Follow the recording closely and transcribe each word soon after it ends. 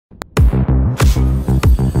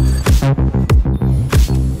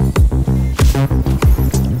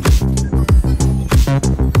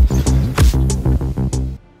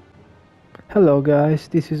Hello guys,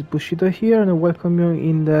 this is Bushido here and I welcome you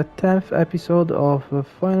in the 10th episode of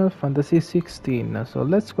Final Fantasy XVI. So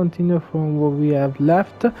let's continue from where we have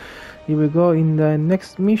left. Here we go in the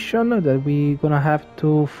next mission that we're gonna have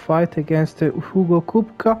to fight against Hugo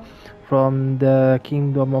Kupka from the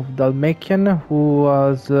Kingdom of Dalmatian, who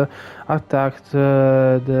was attacked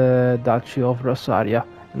the Duchy of Rosaria.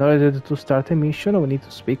 In order to start a mission we need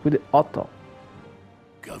to speak with Otto.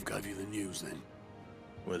 Gov gave you the news then?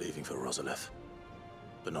 We're leaving for Rosalith,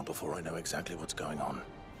 but not before I know exactly what's going on.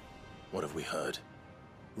 What have we heard?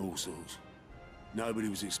 All sorts. Nobody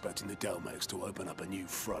was expecting the Dalmex to open up a new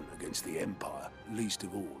front against the Empire, least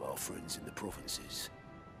of all our friends in the provinces.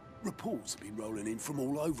 Reports have been rolling in from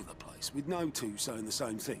all over the place, with no two saying the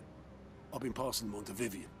same thing. I've been passing them on to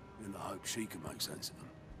Vivian, in the hope she can make sense of them.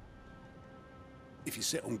 If you're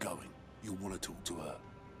set on going, you'll want to talk to her.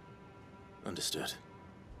 Understood.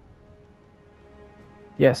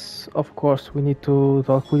 Yes, of course, we need to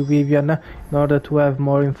talk with Vivian in order to have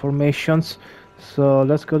more informations. So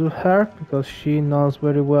let's go to her, because she knows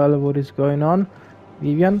very well what is going on.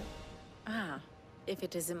 Vivian? Ah, if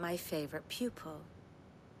it isn't my favorite pupil.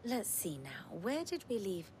 Let's see now, where did we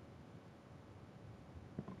leave?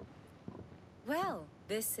 Well,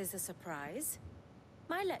 this is a surprise.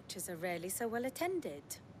 My lectures are rarely so well attended.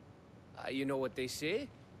 You know what they say?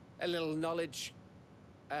 A little knowledge,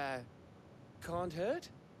 can't hurt?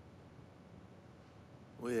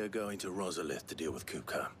 We're going to Rosalith to deal with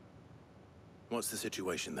Kupka. What's the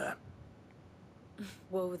situation there?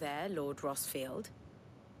 Whoa there, Lord Rossfield.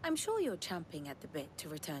 I'm sure you're champing at the bit to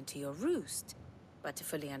return to your roost. But to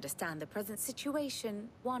fully understand the present situation,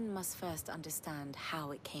 one must first understand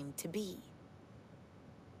how it came to be.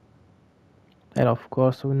 And of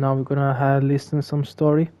course, now we're gonna listen some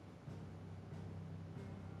story.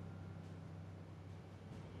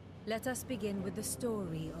 Let us begin with the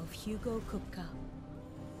story of Hugo Kupka,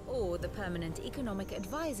 Or the permanent economic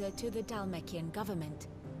advisor to the Dalmatian government,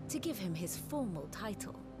 to give him his formal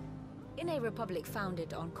title. In a republic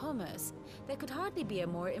founded on commerce, there could hardly be a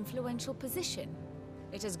more influential position.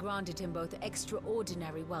 It has granted him both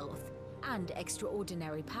extraordinary wealth and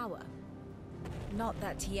extraordinary power. Not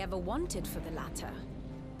that he ever wanted for the latter.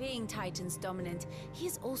 Being Titan's dominant, he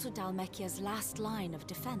is also Dalmatia's last line of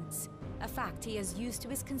defense, a fact he has used to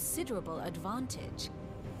his considerable advantage.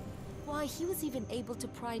 Why, he was even able to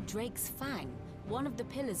pry Drake's Fang, one of the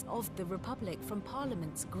pillars of the Republic, from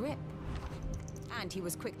Parliament's grip. And he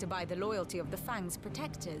was quick to buy the loyalty of the Fang's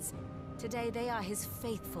protectors. Today they are his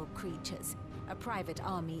faithful creatures, a private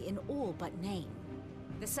army in all but name.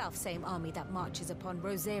 The self-same army that marches upon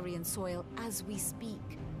Rosarian soil as we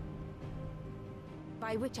speak.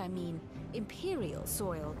 By which I mean Imperial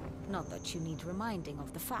soil, not that you need reminding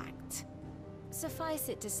of the fact. Suffice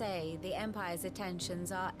it to say, the Empire's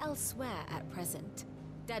attentions are elsewhere at present,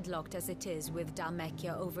 deadlocked as it is with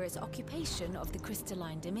Dalmatia over its occupation of the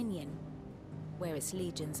Crystalline Dominion, where its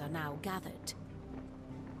legions are now gathered.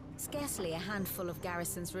 Scarcely a handful of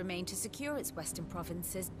garrisons remain to secure its western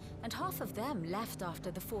provinces, and half of them left after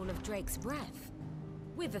the fall of Drake's Breath.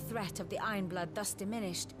 With the threat of the Ironblood thus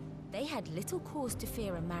diminished, they had little cause to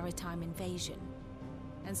fear a maritime invasion.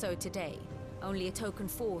 And so today, only a token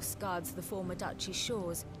force guards the former duchy's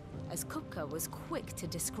shores, as Kupka was quick to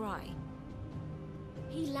descry.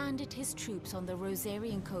 He landed his troops on the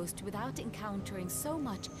Rosarian coast without encountering so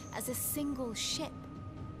much as a single ship.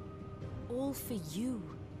 All for you,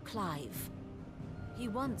 Clive. He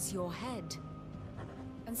wants your head.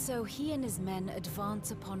 And so he and his men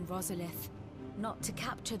advance upon Rosalith, not to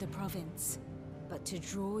capture the province, but to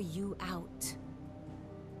draw you out.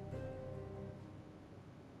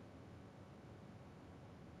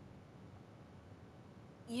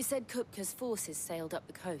 You said Kupka's forces sailed up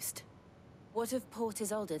the coast. What of Port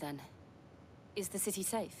Isolde then? Is the city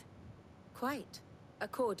safe? Quite,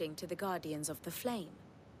 according to the Guardians of the Flame.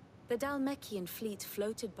 The Dalmatian fleet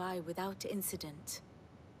floated by without incident.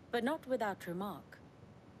 But not without remark.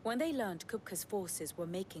 When they learned Kupka's forces were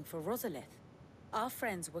making for Rosalith, our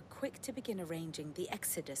friends were quick to begin arranging the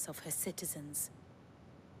exodus of her citizens.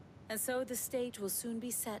 And so the stage will soon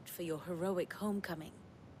be set for your heroic homecoming.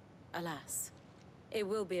 Alas, it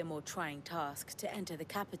will be a more trying task to enter the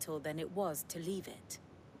capital than it was to leave it.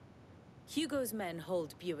 Hugo's men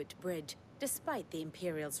hold Buet Bridge, despite the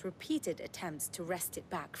Imperials' repeated attempts to wrest it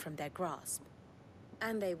back from their grasp.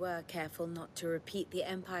 And they were careful not to repeat the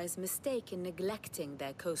Empire's mistake in neglecting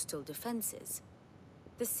their coastal defenses.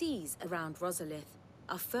 The seas around Rosalith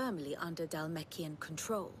are firmly under Dalmatian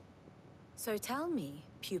control. So tell me,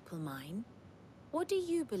 pupil mine, what do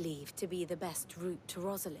you believe to be the best route to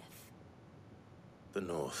Rosalith? The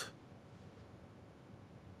north.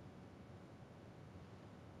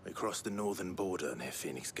 We cross the northern border near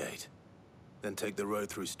Phoenix Gate, then take the road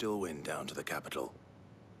through Stillwind down to the capital.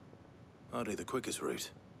 Hardly the quickest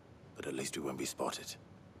route, but at least we won't be spotted.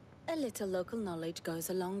 A little local knowledge goes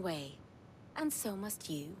a long way. And so must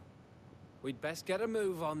you. We'd best get a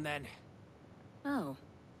move on then. Oh.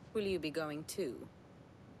 Will you be going too?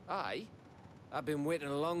 Aye. I've been waiting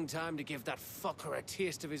a long time to give that fucker a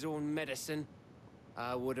taste of his own medicine.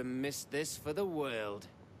 I would have missed this for the world.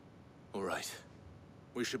 All right.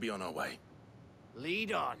 We should be on our way.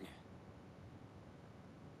 Lead on.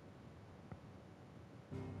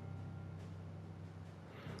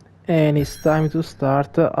 And it's time to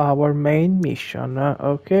start our main mission.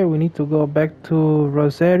 Okay, we need to go back to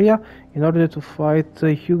Rosaria in order to fight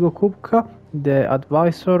Hugo Kupka, the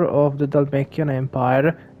advisor of the Dalmatian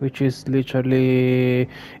Empire, which is literally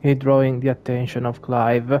drawing the attention of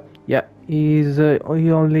Clive. Yeah, he's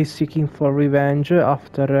only seeking for revenge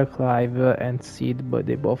after Clive and Sid, but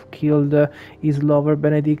they both killed his lover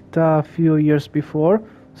Benedicta a few years before.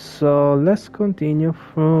 So let's continue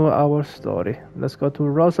through our story. Let's go to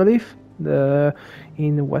Rosalith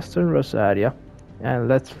in Western Rosaria, and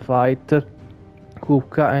let's fight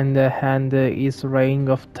Kupka and hand his reign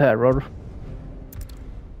of terror.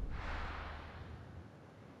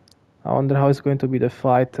 I wonder how it's going to be the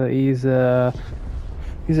fight. He's a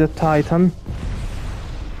Titan.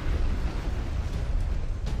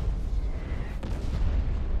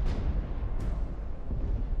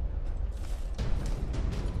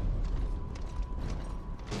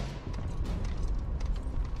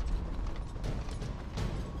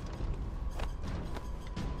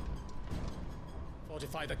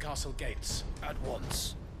 Fortify the castle gates at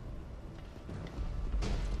once.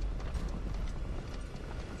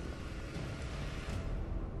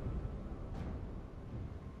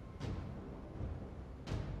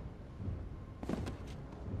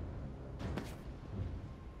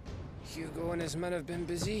 Hugo and his men have been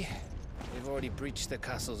busy. They've already breached the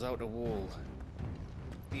castle's outer wall.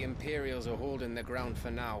 The Imperials are holding the ground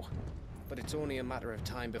for now, but it's only a matter of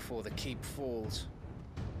time before the keep falls.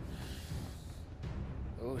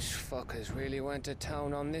 Those fuckers really went to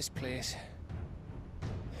town on this place.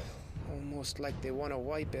 Almost like they want to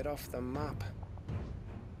wipe it off the map.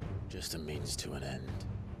 Just a means to an end.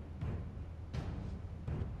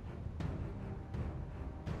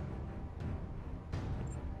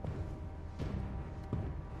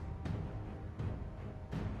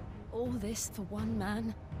 All this for one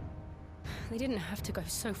man? They didn't have to go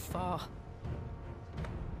so far.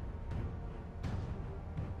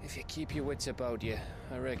 If you keep your wits about you,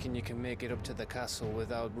 I reckon you can make it up to the castle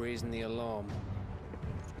without raising the alarm.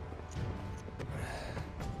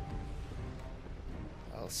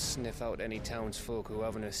 I'll sniff out any townsfolk who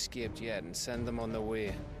haven't escaped yet and send them on their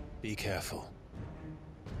way. Be careful.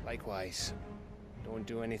 Likewise. Don't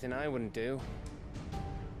do anything I wouldn't do.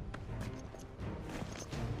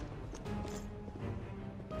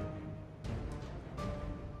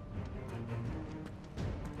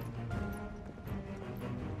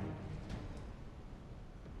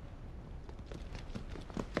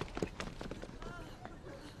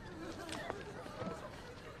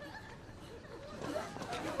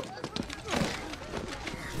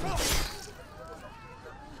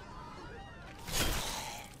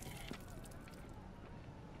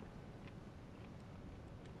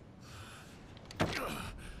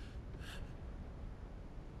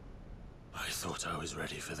 I thought I was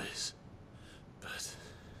ready for this, but...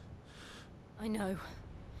 I know.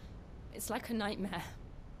 It's like a nightmare.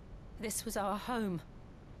 This was our home.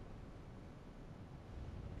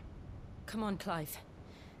 Come on, Clive.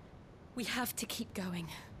 We have to keep going.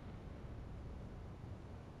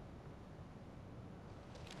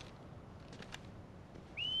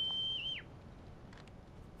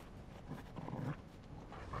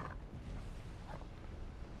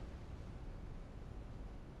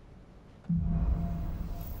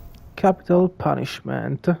 Capital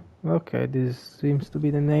Punishment. Okay, this seems to be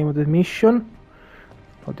the name of the mission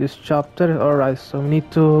of this chapter. Alright, so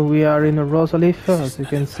we are in Rosalith, as you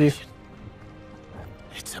can see.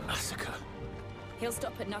 It's a massacre. He'll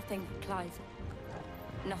stop at nothing, Clive.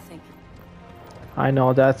 Nothing. I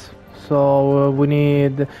know that. So we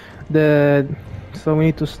need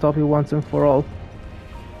to stop it once and for all.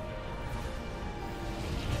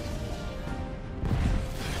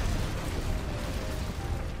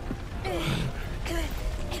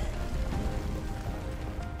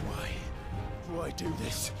 Why do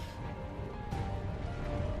this?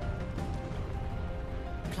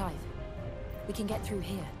 Clive, we can get through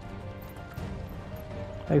here.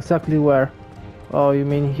 Exactly where? Oh, you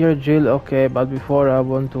mean here, Jill? Okay, but before I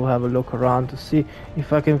want to have a look around to see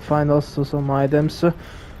if I can find also some items.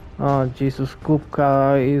 Oh Jesus,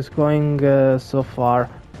 Kupka is going so far.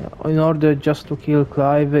 In order just to kill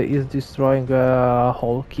Clive, is destroying a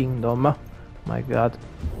whole kingdom. My god.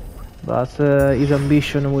 But his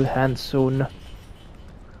ambition will end soon.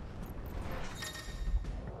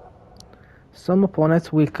 Some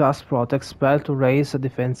opponents will cast Protect spell to raise a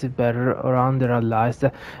defensive barrier around their allies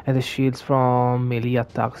and the shields from melee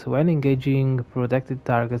attacks. When engaging protected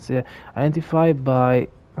targets identified by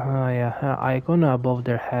icon above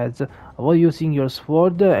their heads, avoid using your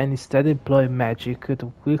sword and instead employ magic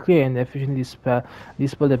to quickly and efficiently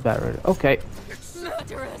dispel the barrier. Okay.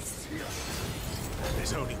 Murderers!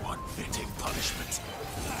 There's only one fitting punishment.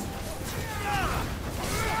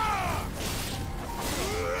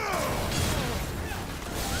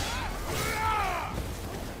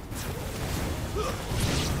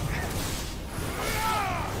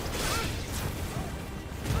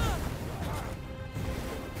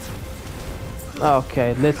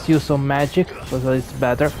 Okay, let's use some magic because it's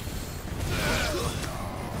better.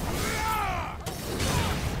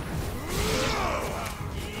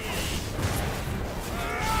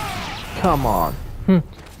 Come on.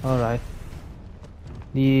 Alright.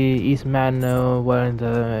 His men weren't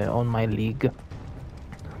on my league.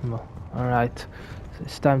 Alright. So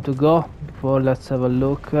it's time to go. Before, let's have a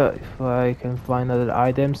look if I can find other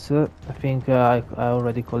items. I think I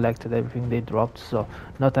already collected everything they dropped, so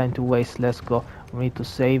no time to waste. Let's go. We need to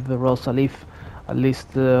save Rosalith. At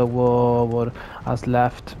least what has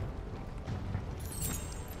left.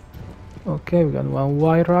 Okay, we got one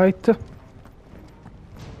Y right.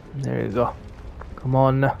 There you go. Come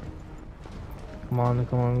on. Come on,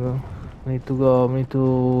 come on, go. We need to go. We need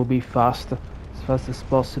to be fast. As fast as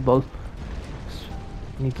possible.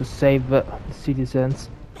 We need to save the citizens.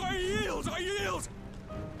 I yield! I yield!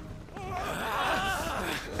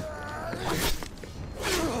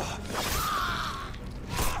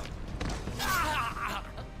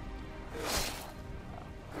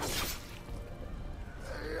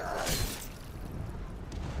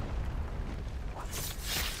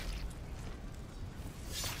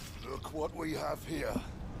 Look what we have here.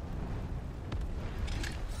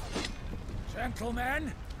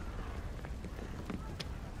 Gentlemen,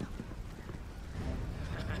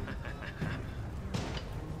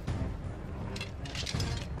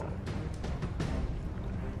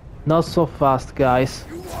 Not so fast, guys.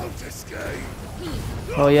 You won't escape!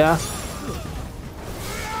 Oh yeah?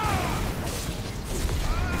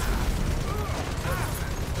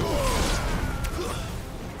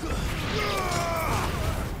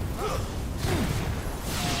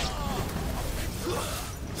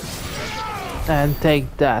 And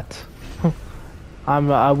take that.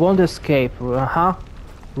 I won't escape, huh?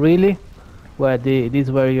 Really? Well,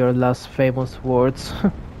 these were your last famous words.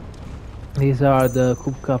 These are the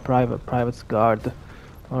Kupka private's guard.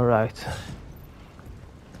 Alright.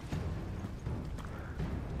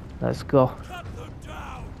 Let's go.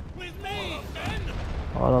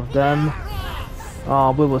 All of them.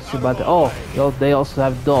 Oh, we will see about that. Oh, they also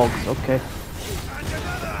have dogs. Okay.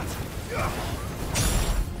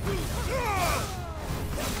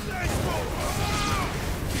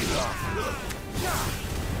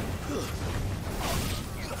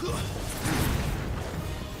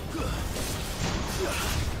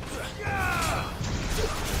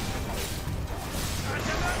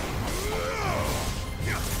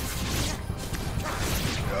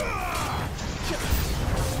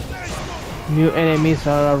 New enemies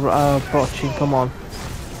are approaching, come on.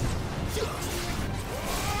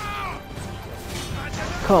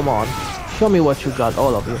 Come on, show me what you got,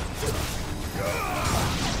 all of you.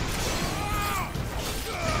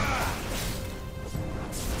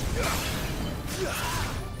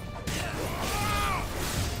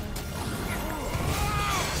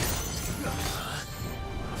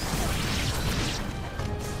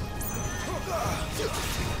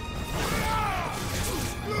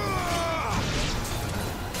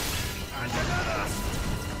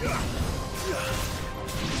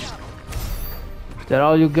 Is that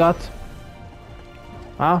all you got?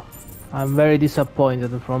 Huh? I'm very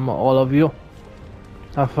disappointed from all of you.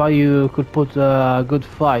 I thought you could put a good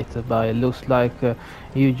fight, but it looks like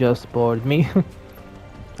you just bored me.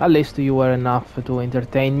 At least you were enough to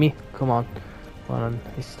entertain me. Come on.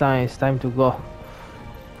 It's time to go.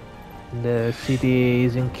 The city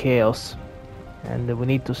is in chaos. And we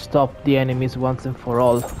need to stop the enemies once and for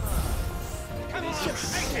all.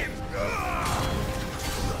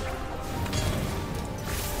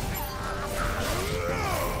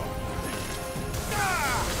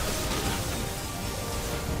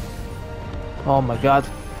 Oh my god.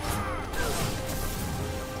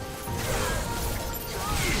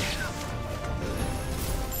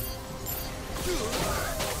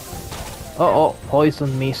 Oh,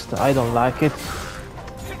 poison mist. I don't like it.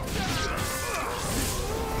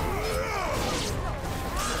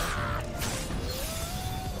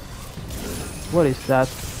 What is that?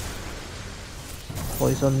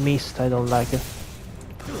 Poison mist. I don't like it.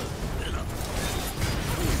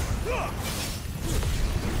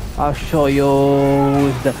 I'll show you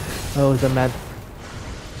who's the man.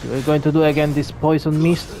 So we're going to do again this poison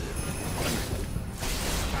mist.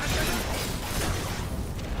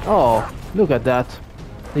 Oh, look at that.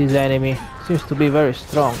 This enemy seems to be very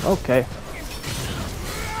strong. Okay.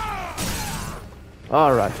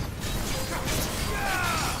 Alright.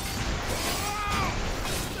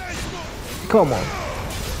 Come on.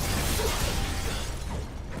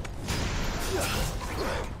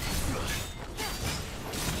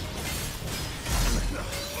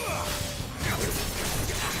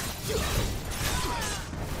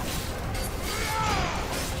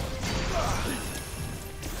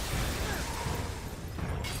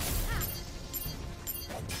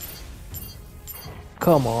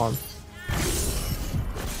 Come on.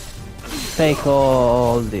 Take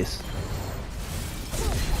all this.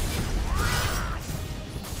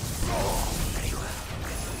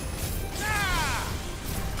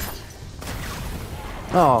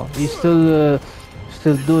 Oh, he still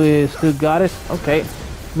got it? Okay,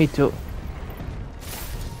 me too.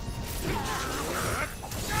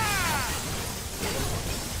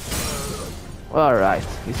 Alright,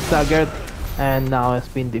 he's staggered and now has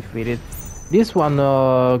been defeated. This one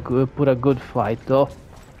put a good fight though.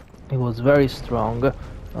 It was very strong.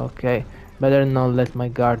 Okay, better not let my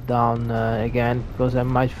guard down again, because I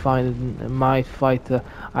might fight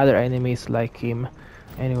other enemies like him.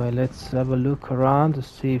 Anyway, let's have a look around to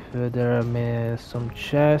see if there are some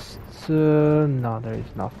chests. No, there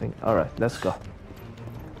is nothing. Alright, let's go.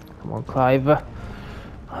 Come on, Clive.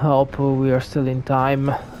 Hope we are still in time,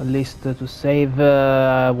 at least to save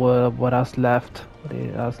what has left.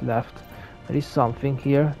 There is something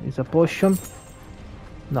here. It's a potion.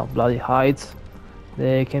 No, bloody hides.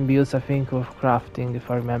 They can be used, I think, for crafting,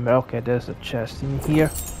 if I remember. Okay, there's a chest in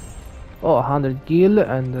here. Oh, 100 gil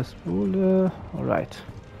and a spool. Alright.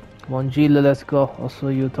 Come on, Jill, let's go. Also,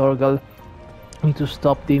 you, Torgal, need to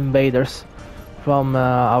stop the invaders from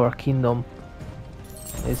our kingdom.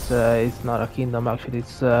 It's not a kingdom, actually.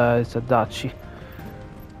 It's a duchy.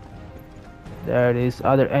 There is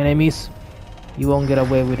other enemies. You won't get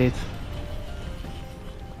away with it.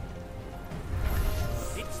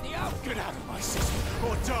 Get out of my city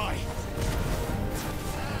or die!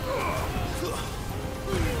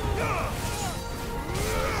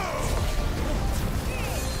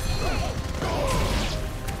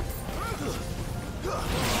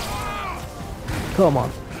 Come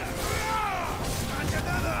on.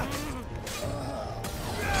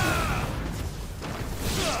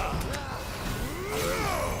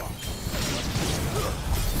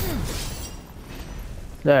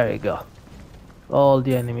 There you go. All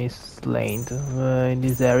the enemies slain in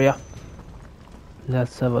this area.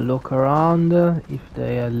 Let's have a look around if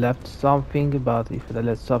they left something, but if they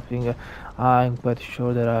left something, I'm quite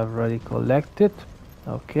sure that I've already collected.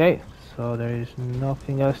 Okay, so there is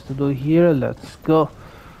nothing else to do here. Let's go.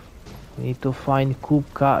 We need to find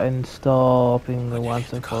Kupka and stop him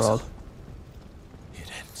once and for all.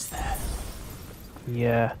 It ends there.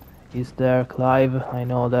 Yeah, he's there, Clive. I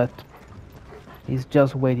know that. He's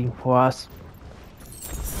just waiting for us.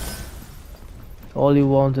 All he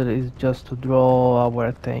wanted is just to draw our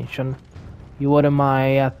attention. You wanted my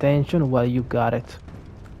attention? Well, you got it,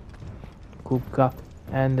 Kupka.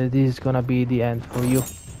 And this is gonna be the end for you.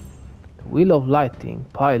 Wheel of Lighting,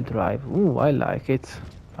 Pile Drive. Ooh, I like it.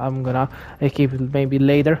 I'm gonna keep it maybe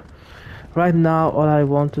later. Right now, all I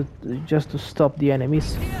wanted is just to stop the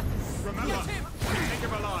enemies. Remember, take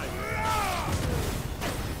him alive!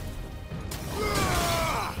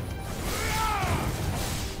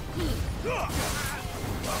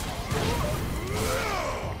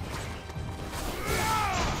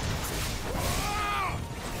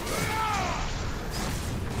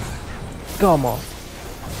 Come on.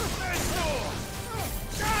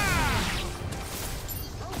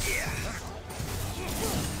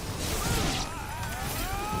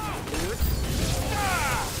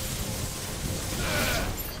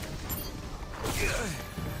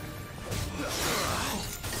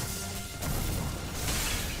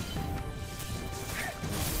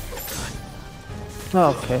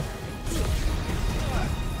 Okay.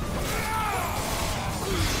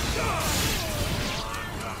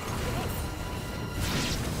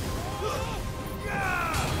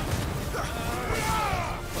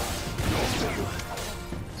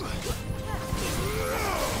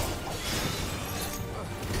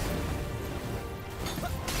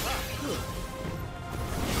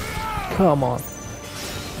 Come on.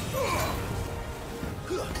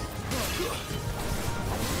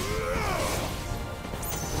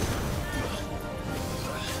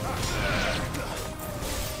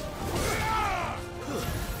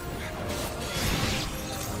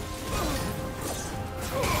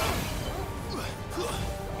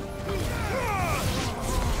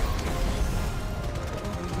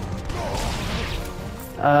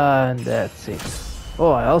 And that's it.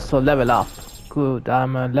 Oh, I also level up. Good,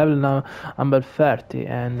 I'm level now. I'm at 30,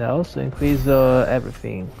 and I also increase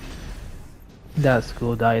everything. That's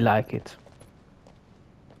good. I like it.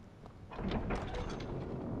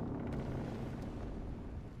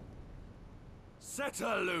 Set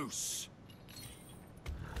her loose.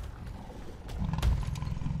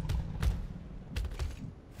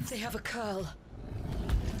 They have a curl.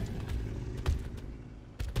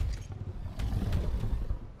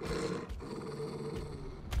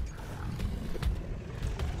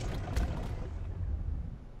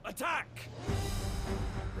 Attack!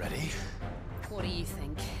 Ready? What do you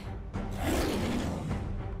think?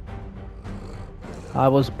 I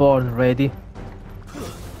was born ready.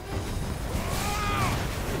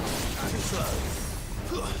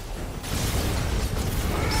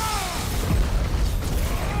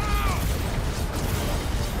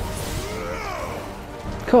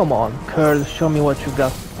 Come on, Curl, show me what you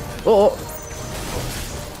got. Oh!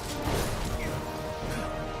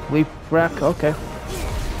 Whip rack, okay.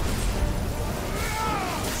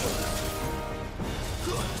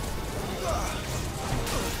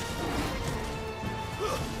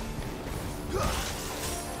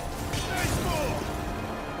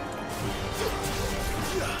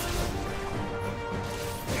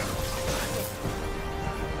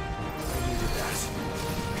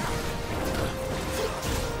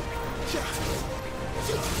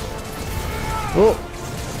 Oh!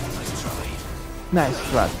 Nice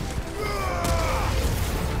try.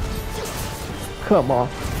 Come on.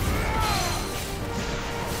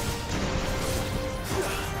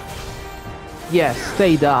 Yes,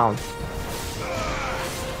 stay down.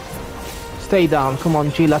 Stay down. Come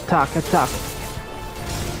on, Jill, attack, attack.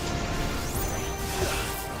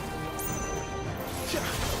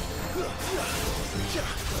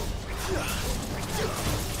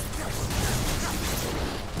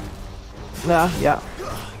 Yeah.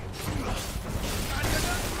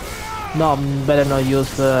 No, better not use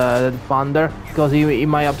the thunder, because he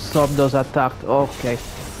might absorb those attacks. Okay.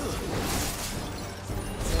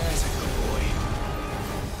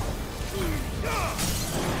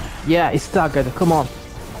 Yeah, it's staggered. Come on.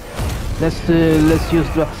 Let's use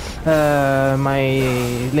the, my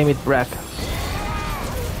limit break.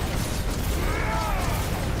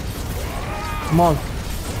 Come on.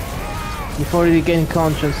 Before he regain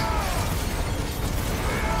conscience.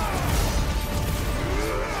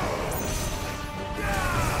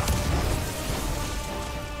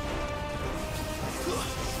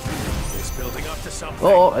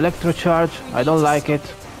 Oh, electro charge. I don't like it.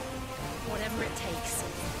 Whatever it takes.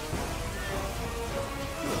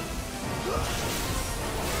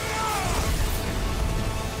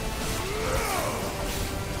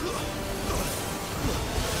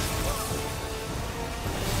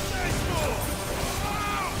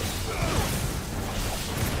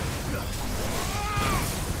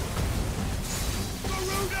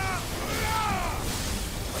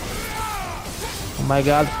 Oh my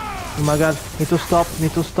god. Oh my god, need to stop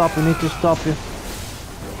you.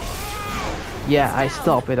 Yeah, I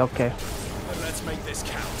stop it, okay. Let's make this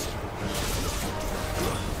count.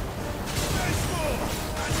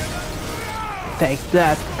 Take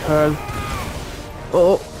that, Curl.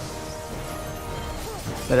 Oh.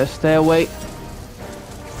 Better stay away.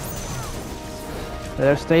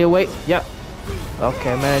 Yeah.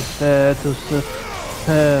 Okay, managed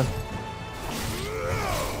to...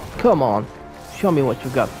 Come on. Show me what you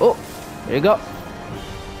got. Oh, there you go.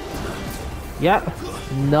 Yeah,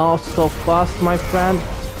 not so fast, my friend.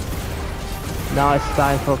 Now it's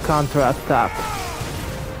time for counter-attack.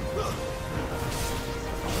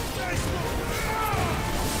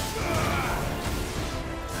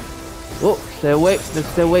 Oh, stay away, let's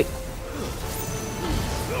stay away.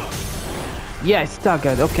 Yeah, it's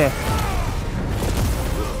staggered, okay.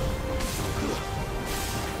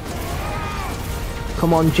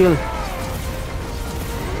 Come on, Jill.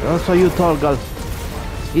 Also you, Torgal.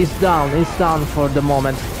 He's down for the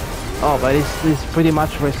moment. Oh, but he's pretty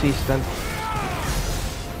much resistant.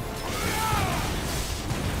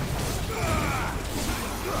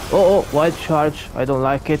 Oh, white charge. I don't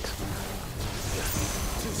like it.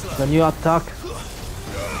 The new attack.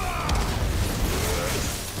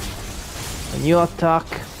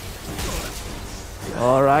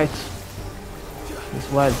 Alright.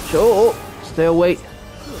 This wild show. Oh, stay away.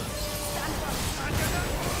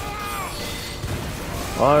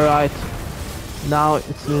 All right. Now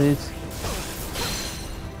it's.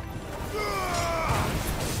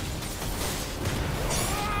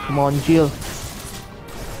 Come on, Jill.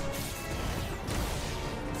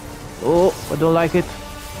 Oh, I don't like it.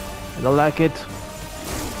 I don't like it.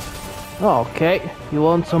 Okay, you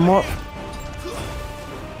want some more?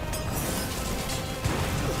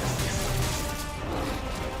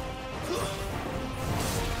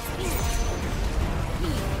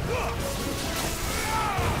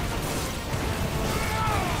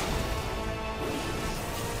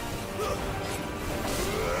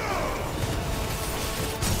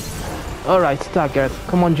 Alright, staggered.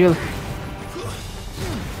 Come on, Jill.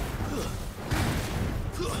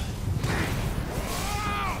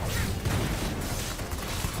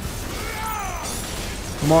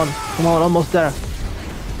 Come on, almost there.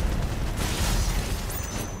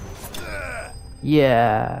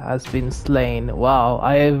 Yeah, has been slain. Wow,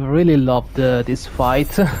 I really loved this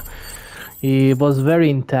fight. It was very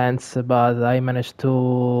intense, but I managed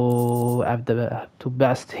to have to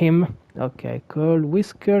best him. Okay, Curl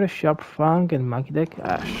Whisker, Sharp Fang, and Monkey Deck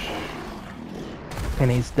Ash. And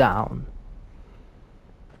he's down.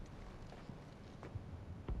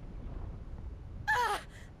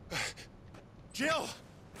 Jill!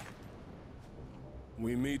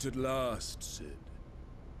 We meet at last, Sid.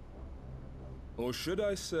 Or should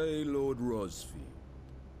I say, Lord Rosfield?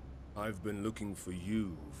 I've been looking for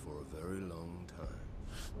you for a very long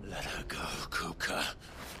time. Let her go, Kupka.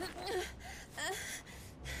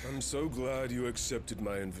 I'm so glad you accepted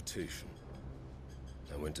my invitation.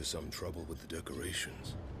 I went to some trouble with the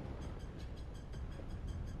decorations.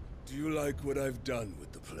 Do you like what I've done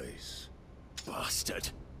with the place? Bastard.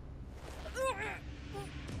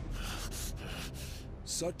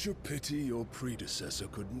 Such a pity your predecessor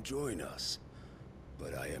couldn't join us.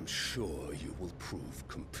 But I am sure you will prove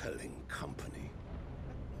compelling company.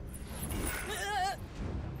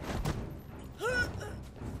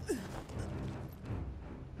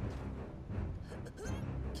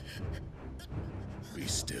 Be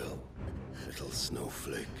still, little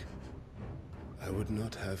snowflake. I would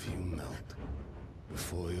not have you melt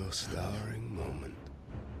before your starring moment.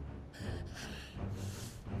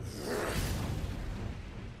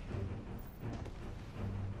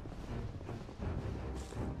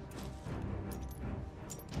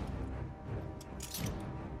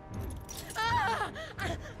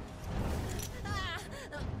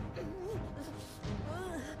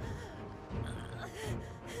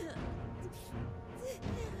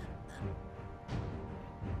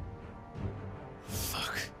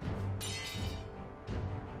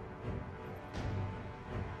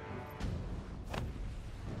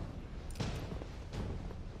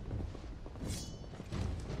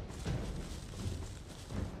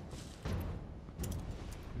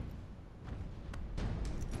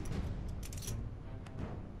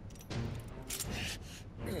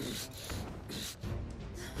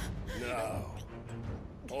 Now,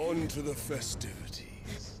 on to the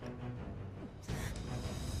festivities.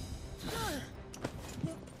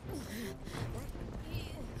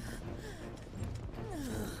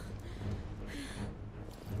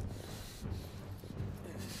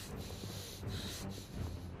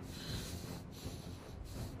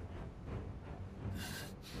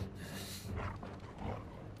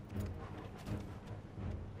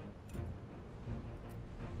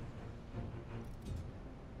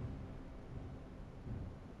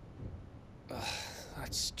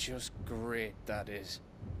 That's just great, that is.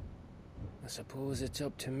 I suppose it's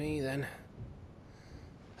up to me then.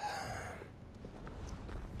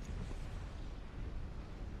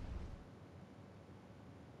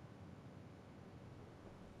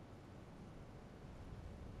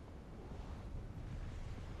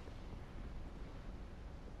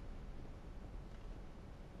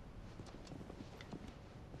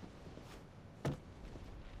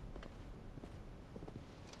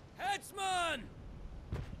 Headsman!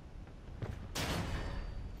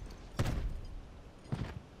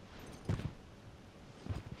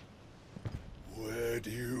 Where do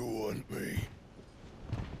you want me?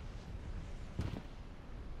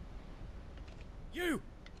 You!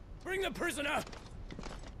 Bring the prisoner!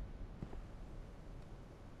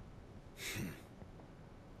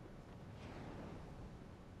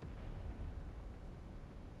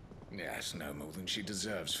 Yes, no more than she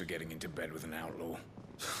deserves for getting into bed with an outlaw.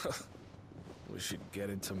 We should get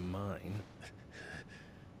into mine.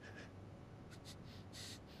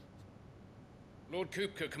 Lord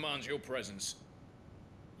Kupka commands your presence.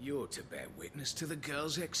 You're to bear witness to the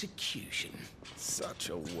girl's execution. Such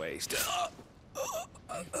a waste.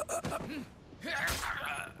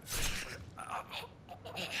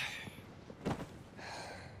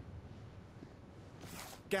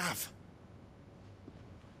 Gav!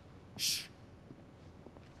 Shh!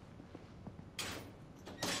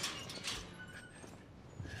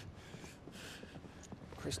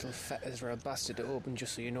 Crystal fetters are a bastard to open,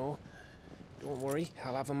 just so you know. Don't worry,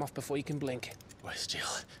 I'll have them off before you can blink. Where's Jill?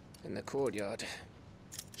 In the courtyard.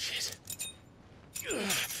 Shit.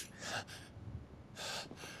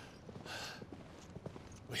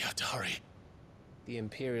 We have to hurry. The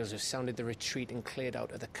Imperials have sounded the retreat and cleared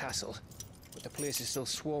out of the castle. But the place is still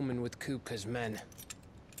swarming with Kupka's men.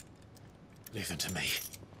 Leave them to me.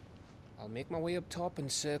 I'll make my way up top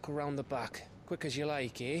and circle round the back. Quick as you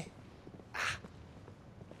like, eh? Ah.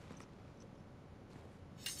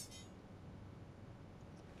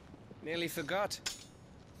 Nearly forgot.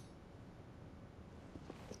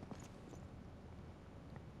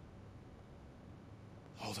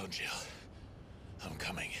 Hold on, Jill. I'm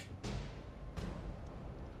coming.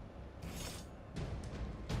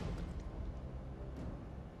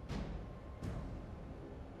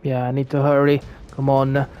 Yeah, I need to hurry. Come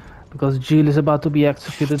on, because Jill is about to be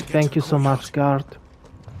executed. Thank you so much, guard.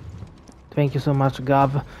 Thank you so much,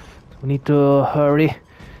 Gav. We need to hurry.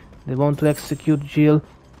 They want to execute Jill.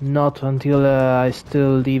 Not until I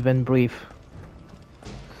still live and breathe.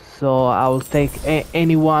 So I will take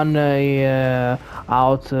anyone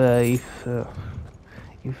out if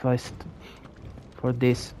I for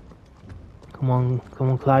this. Come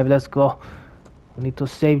on, Clive, let's go. We need to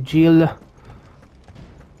save Jill,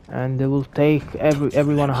 and they will take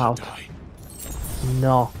everyone out.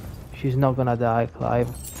 No, she's not gonna die, Clive.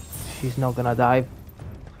 She's not gonna die.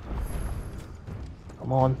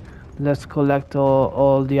 Come on. Let's collect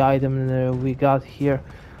all the items we got here.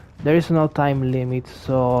 There is no time limit,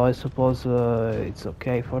 so I suppose it's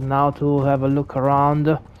okay for now to have a look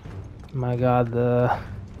around. My god,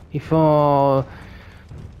 if my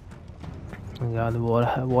god,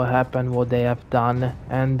 what happened, what they have done.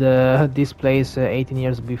 And this place 18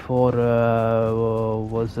 years before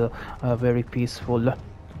was very peaceful.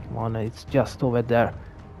 Come on, it's just over there.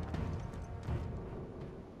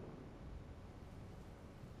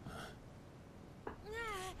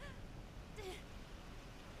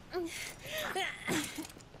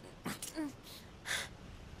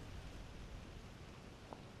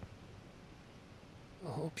 I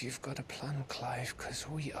hope you've got a plan, Clive, because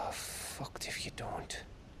we are fucked if you don't.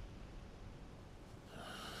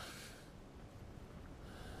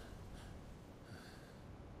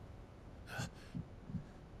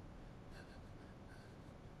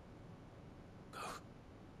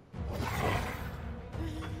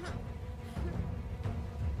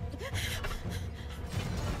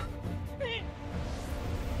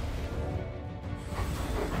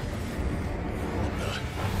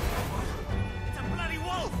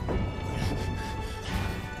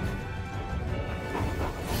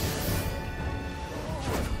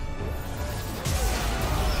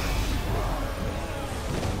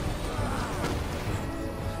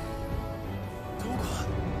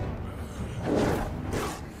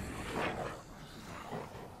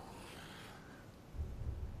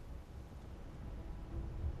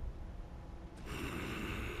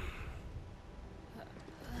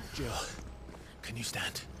 Jill, can you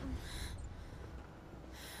stand?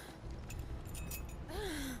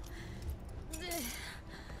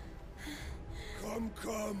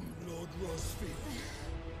 Come, Lord Rosfield.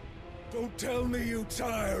 Don't tell me you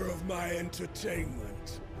tire of my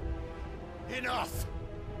entertainment. Enough!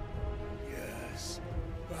 Yes.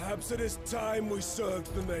 Perhaps it is time we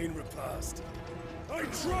served the main repast. I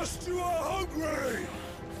trust you are hungry!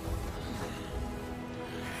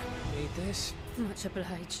 Need this? Much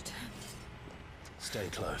obliged. Stay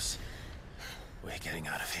close. We're getting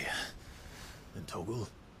out of here. And Toggle,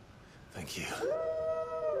 thank you.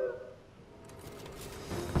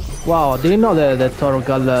 Wow, didn't know that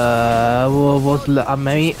Torgal was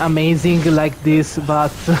amazing like this,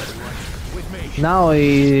 but now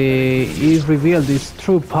he revealed his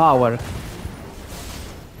true power.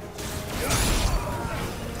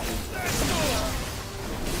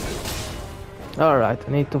 Alright,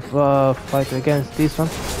 I need to fight against this one.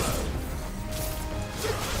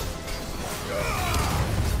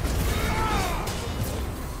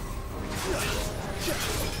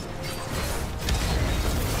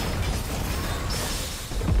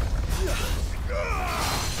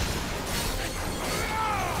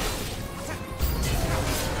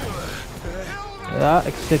 Yeah,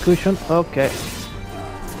 execution, okay.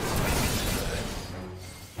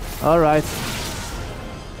 Alright.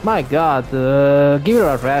 My god, give her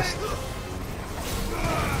a rest.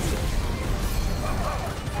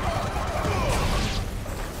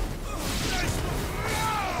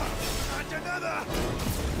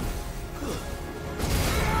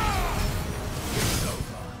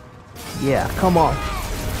 Yeah, come on.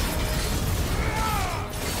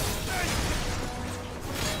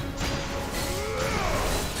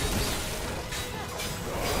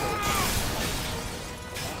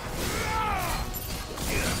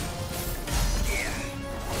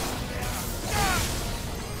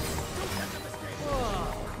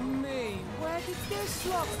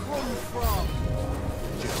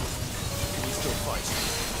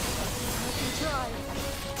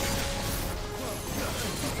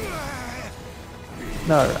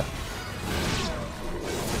 Alright.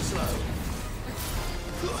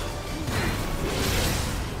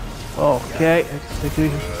 Okay,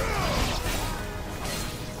 execution.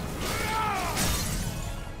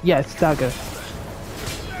 Yeah, it's dagger.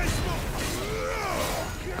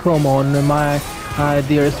 Come on, my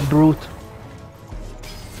dearest brute.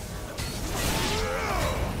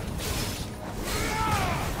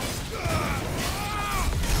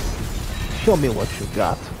 Show me what you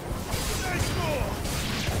got.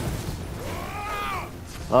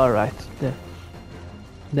 Alright,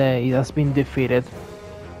 there he has been defeated.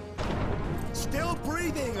 Still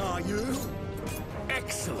breathing, are you?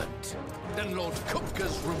 Excellent. Then Lord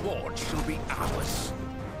Kupka's reward shall be ours.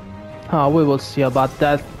 Ah, we will see about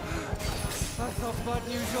that. I thought bad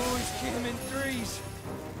news always came in threes.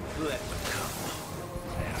 Let them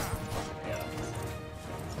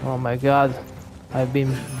come. Oh my god, I've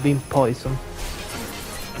been poisoned.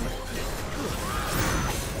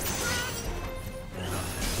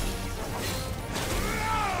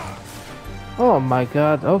 Oh my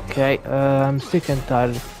god, okay, I'm sick and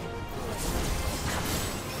tired.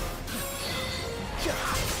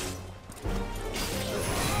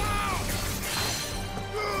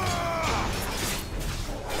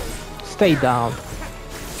 Stay down.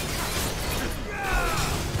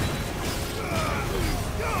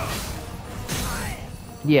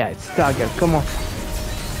 Yeah, it's dagger, come on.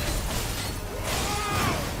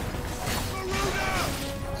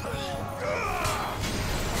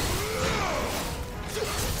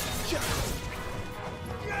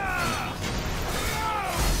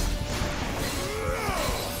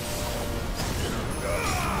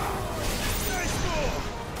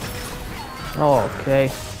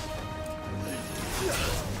 Okay.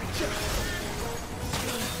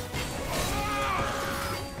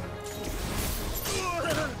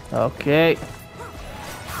 Okay.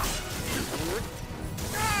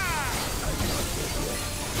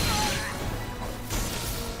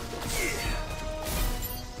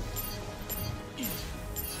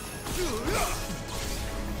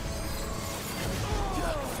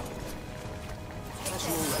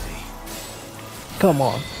 Come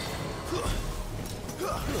on.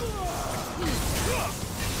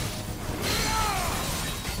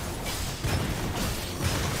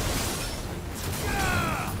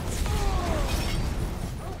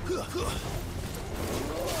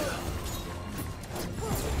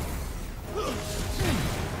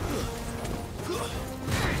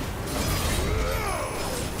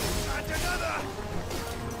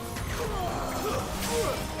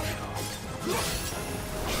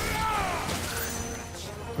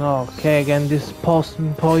 Okay, again this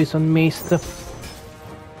poison mist.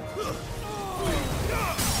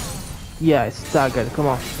 Yeah, it's staggered, come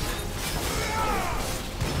on.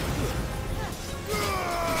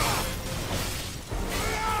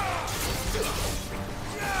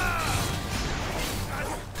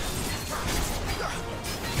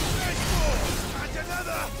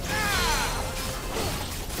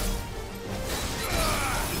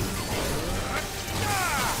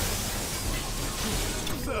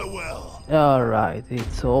 Alright,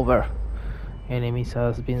 it's over. Enemies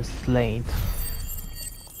has been slain.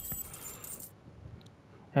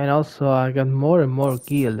 And also I got more and more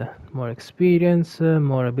guild, more experience,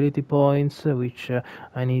 more ability points, which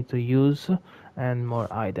I need to use, and more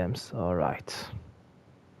items. Alright.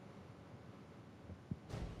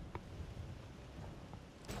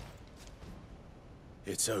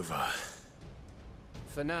 It's over.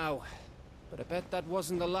 For now. But I bet that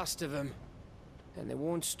wasn't the last of them. And they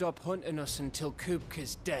won't stop hunting us until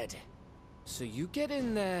Kupka's dead. So you get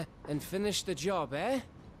in there and finish the job, eh?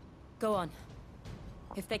 Go on.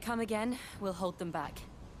 If they come again, we'll hold them back.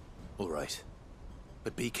 All right.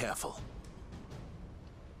 But be careful.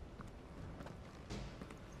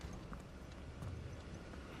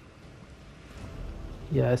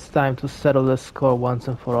 Yeah, it's time to settle the score once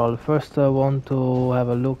and for all. First I want to have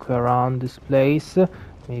a look around this place.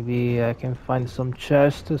 Maybe I can find some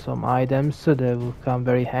chests, some items that will come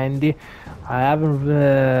very handy. I haven't...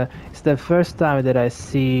 it's the first time that I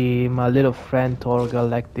see my little friend Torgal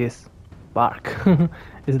like this. Bark.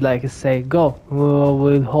 It's like say, go,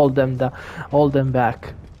 we'll hold them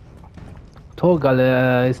back.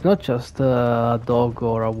 Torgal is not just a dog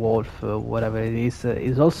or a wolf, whatever it is.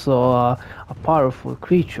 It's also a powerful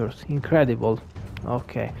creature. Incredible.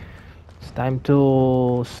 Okay, it's time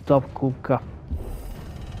to stop Kupka.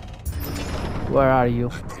 Where are you? I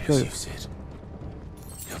promise Sure. you, Sid.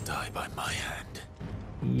 He'll die by my hand.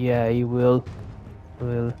 Yeah, he will.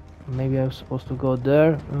 Maybe I'm supposed to go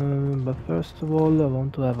there, but first of all, I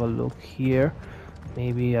want to have a look here.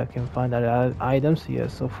 Maybe I can find other items.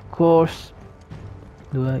 Yes, of course.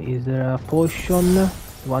 Is there a potion? The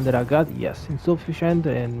one that I got? Yes, insufficient,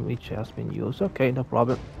 and which has been used. Okay, no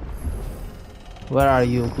problem. Where are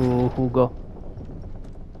you, Hugo?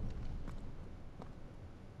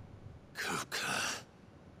 Kupka.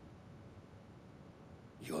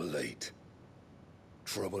 You're late.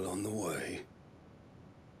 Trouble on the way.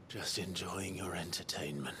 Just enjoying your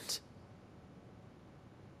entertainment.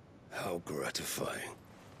 How gratifying.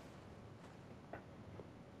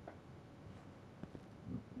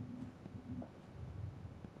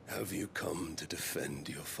 Have you come to defend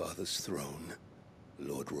your father's throne,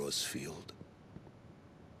 Lord Rosfield?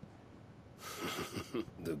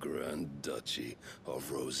 The Grand Duchy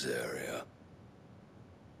of Rosaria.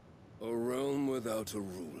 A realm without a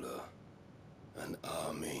ruler. An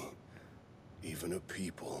army. Even a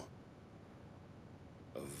people.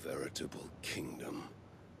 A veritable kingdom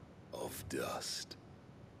of dust.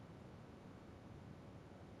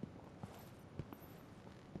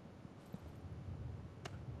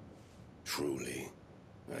 Truly,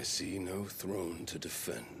 I see no throne to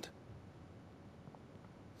defend.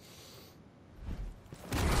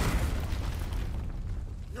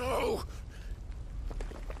 No!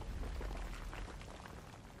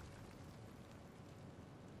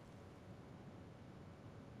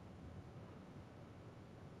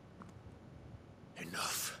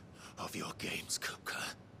 Enough of your games, Kupka.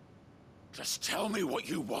 Just tell me what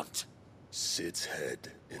you want. Sid's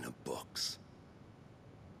head in a box.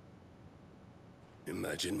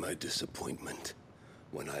 Imagine my disappointment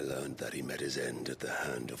when I learned that he met his end at the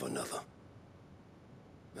hand of another.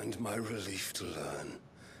 And my relief to learn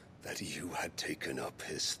that you had taken up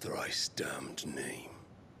his thrice-damned name.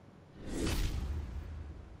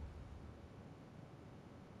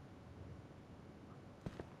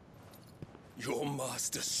 Your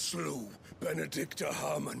master slew Benedicta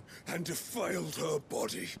Harmon and defiled her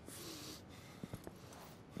body.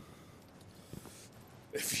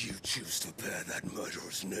 If you choose to bear that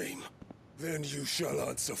murderer's name, then you shall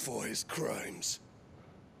answer for his crimes.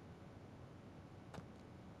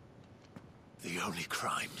 The only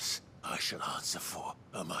crimes I shall answer for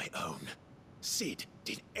are my own. Sid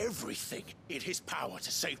did everything in his power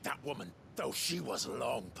to save that woman, though she was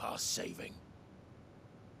long past saving.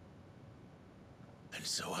 And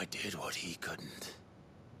so I did what he couldn't.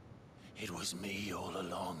 It was me all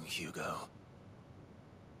along, Hugo.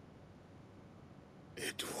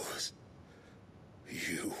 It was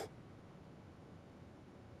you.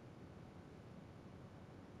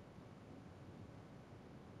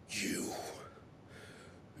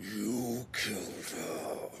 You killed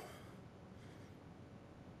her.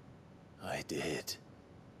 I did.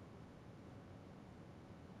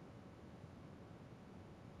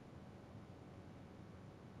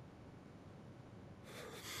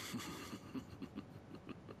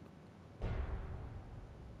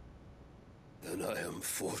 Then I am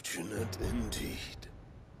fortunate indeed.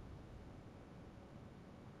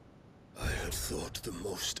 I had thought the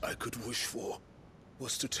most I could wish for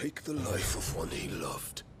was to take the life of one he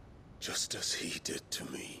loved, just as he did to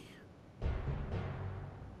me.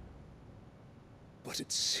 But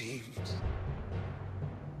it seems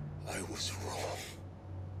I was wrong.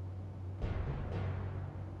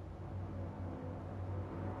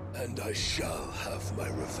 And I shall have my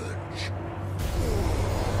revenge.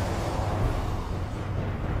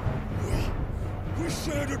 We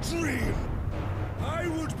shared a dream! I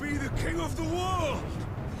would be the king of the world!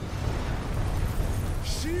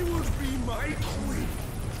 She would be my queen!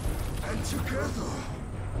 And together,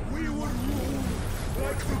 we would rule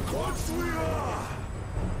like the gods we are!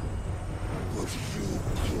 But you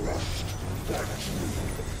crushed that dream,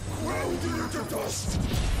 ground it into dust!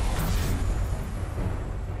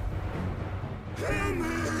 Hear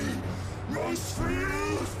me,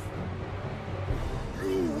 Rosefield!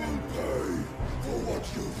 You will pay for what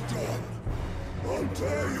you've done. I'll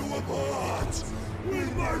tear you apart with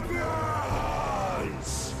my bare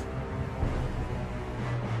hands!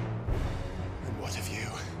 And what of you?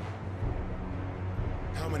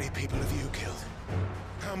 How many people have you killed?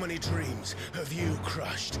 How many dreams have you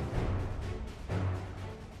crushed?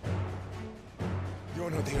 You're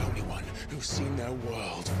not the only one who's seen their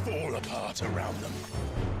world fall apart around them.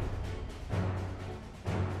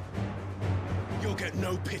 You'll get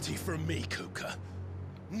no pity from me, Kupka.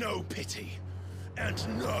 No pity. And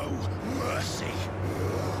no mercy.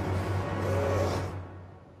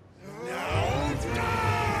 Now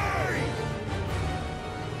die!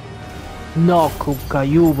 No, Kupka,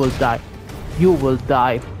 you will die. You will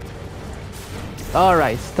die.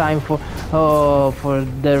 Alright, it's time for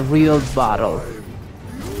the real battle.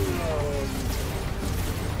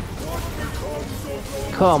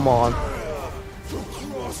 Come on.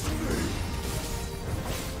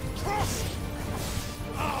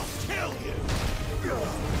 I'll kill you.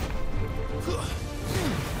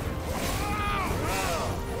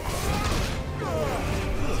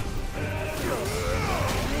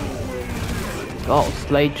 Oh,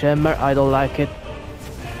 sledgehammer, I don't like it.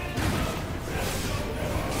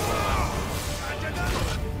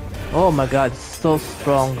 Oh my god, it's so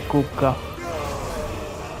strong, Kupka.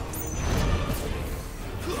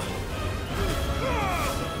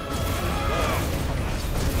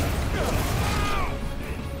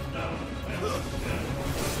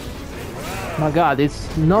 My god,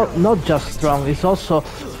 it's not just strong, it's also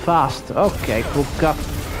fast. Okay, Kupka.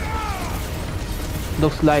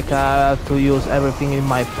 Looks like I have to use everything in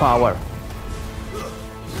my power.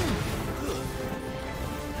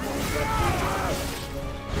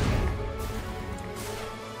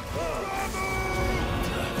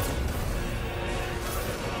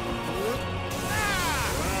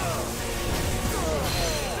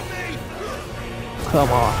 Come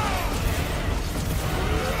on.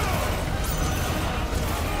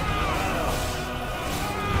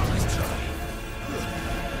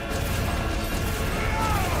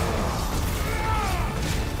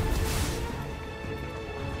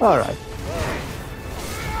 All right.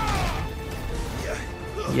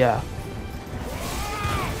 Yeah.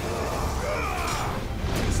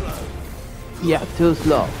 Yeah, too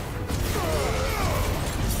slow.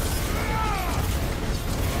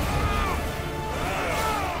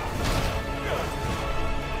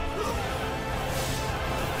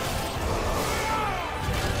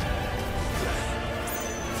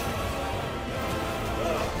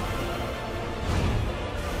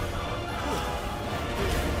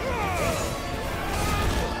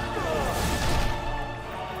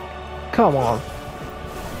 Come on.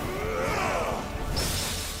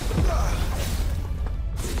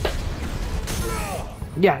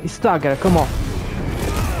 Yeah, it's stagger, come on.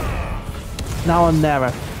 Now or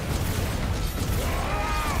never.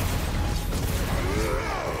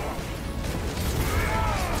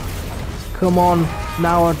 Come on,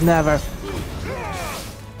 now or never.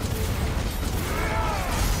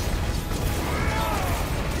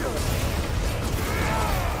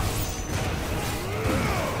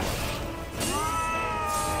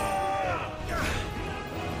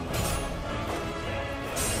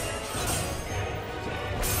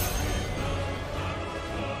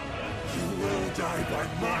 Die by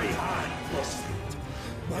my hand, CrossFit.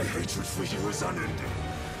 My hatred for you is unending.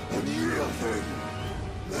 Unyielding.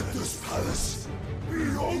 Let this palace be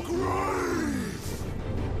your grave.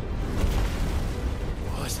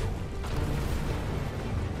 What?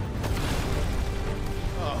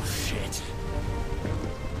 Oh shit.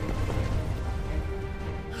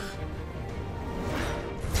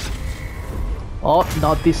 Oh,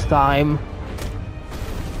 not this time.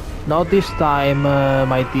 Not this time,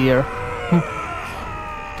 my dear.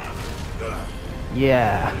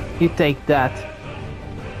 Yeah, you take that.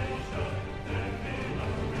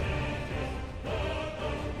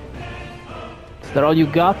 Is that all you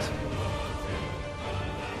got?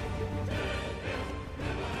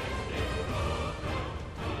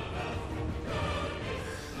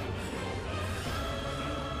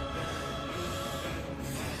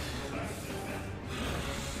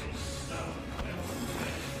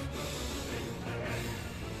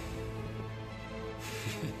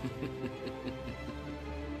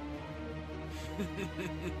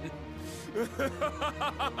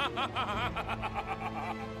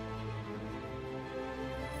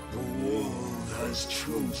 The world has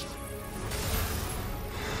chosen.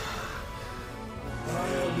 I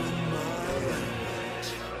am in my element.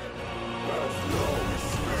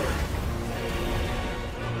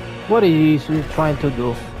 What is he trying to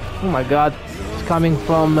do? Oh my god, it's coming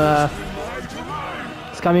from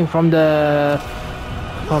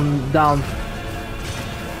from down.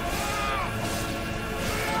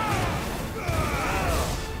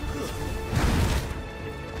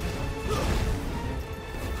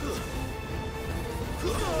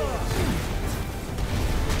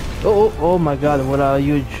 Oh my god, what a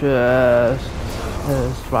huge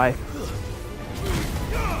strike.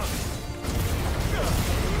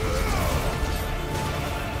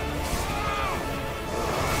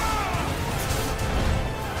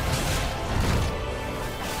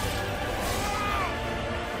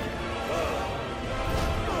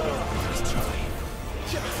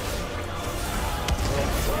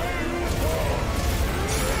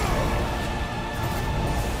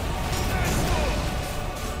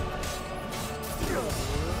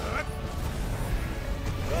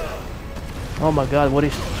 Oh my god, what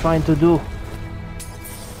is he trying to do?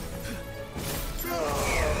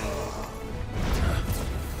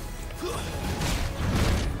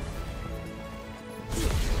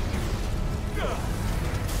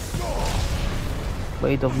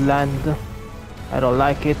 Weight of land. I don't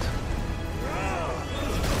like it.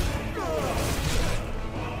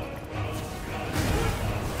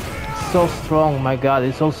 It's so strong, my god,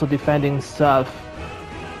 it's also defending itself.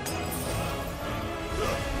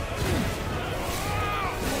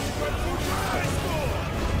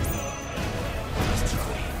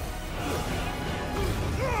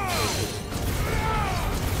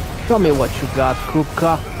 Show me what you got,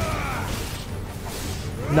 Kupka.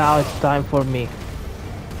 Now it's time for me.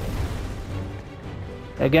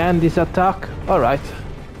 Again, this attack. Alright.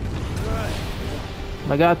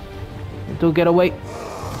 My god. To get away.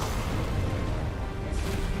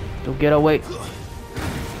 To get away.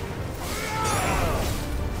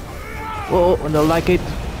 Oh, I don't like it.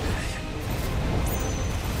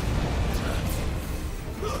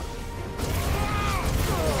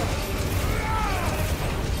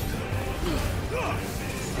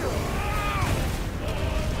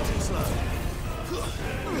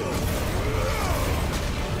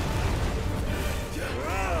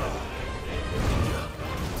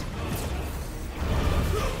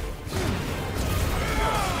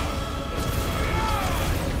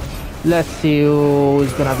 Let's see who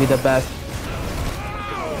is gonna be the best.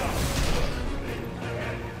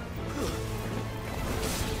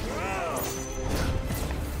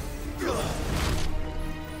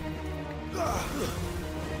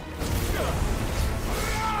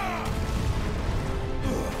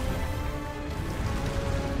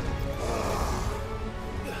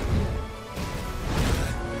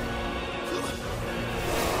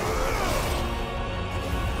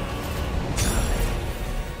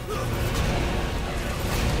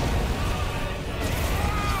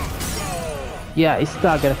 Yeah, it's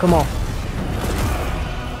staggered, come on.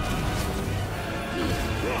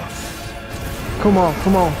 Come on,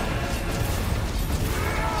 come on.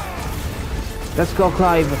 Let's go,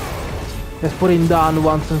 Clive. Let's put him down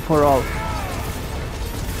once and for all.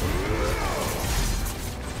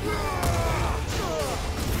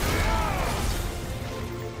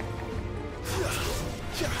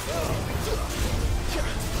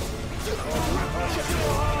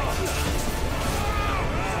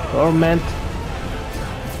 Torment.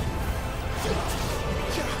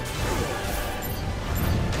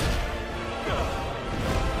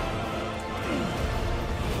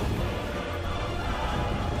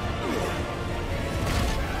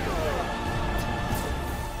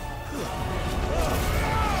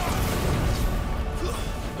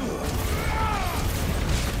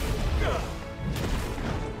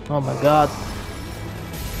 Oh my god.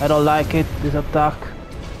 I don't like it, this attack.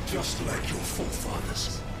 Just like your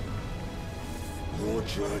forefathers. Your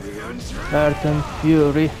journey ends. Earth and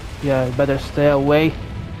Fury. Yeah, better stay away.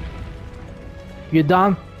 You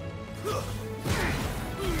done?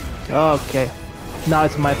 Okay. Now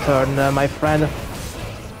it's my turn, my friend.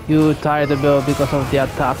 You tired because of the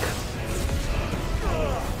attack.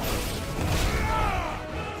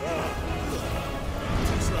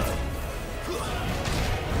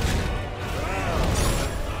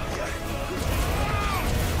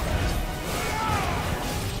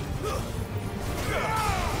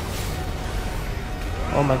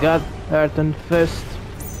 Oh my god, Earth and Fist.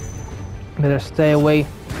 Better stay away.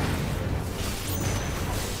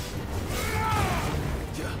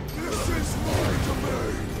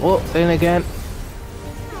 Oh, and again.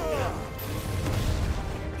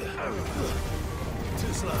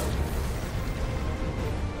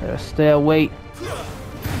 Better stay away.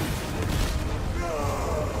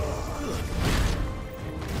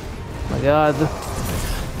 My god.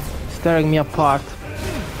 It's tearing me apart.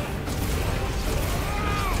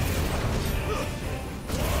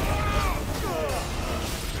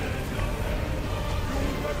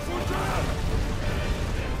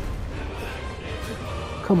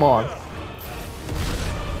 Come on.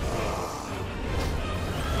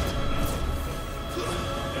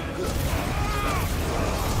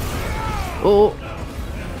 Oh.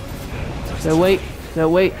 Stay away. Stay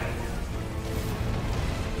away.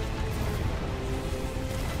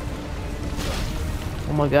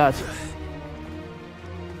 Oh my god.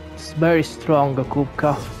 It's very strong,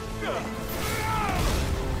 Kupka.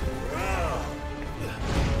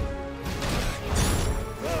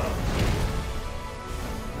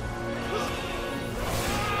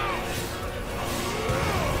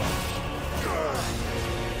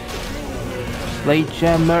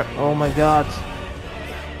 Sledgehammer, oh my god.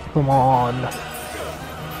 Come on.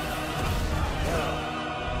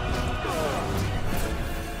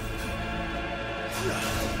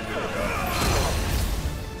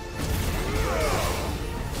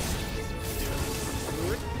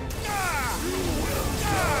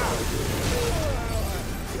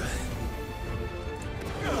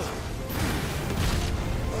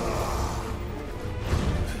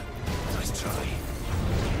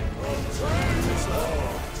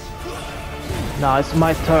 Now it's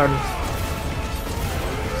my turn.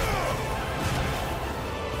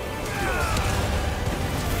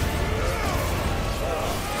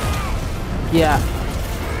 Yeah.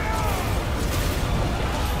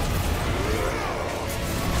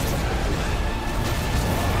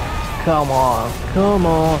 Come on, come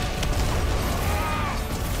on.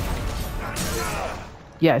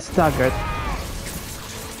 Yeah, staggered.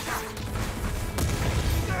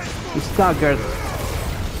 He's staggered.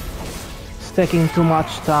 It's taking too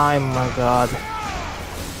much time, my god.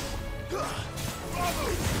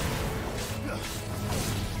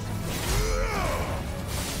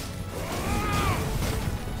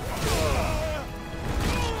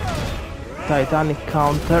 Titanic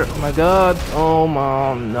counter, oh my god. Oh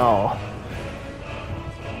man, no.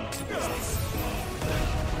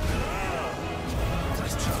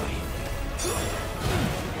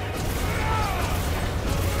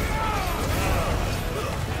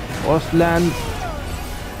 Force land.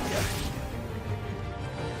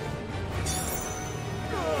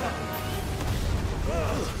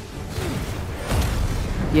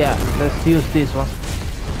 Yeah, let's use this one.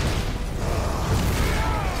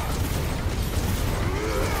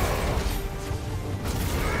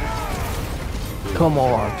 Come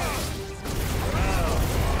on.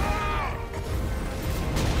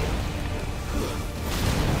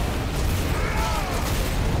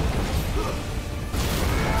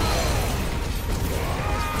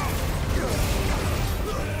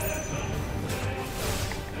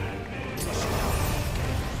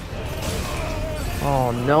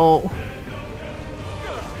 Oh no.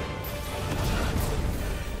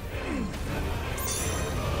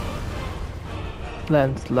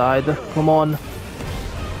 Landslide, come on.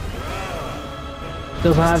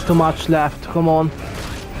 Doesn't have too much left, come on.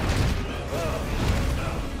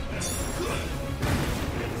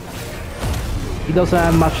 He doesn't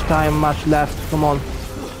have much left, come on.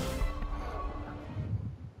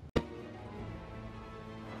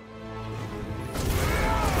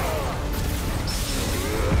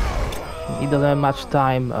 He doesn't have much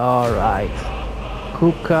time, alright.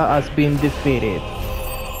 Kupka has been defeated.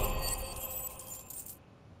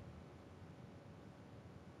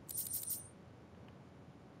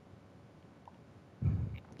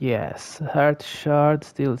 Yes, Heart Shard,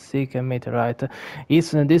 Steel Seek and Meteorite.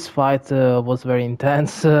 This fight was very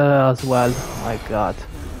intense as well, my god.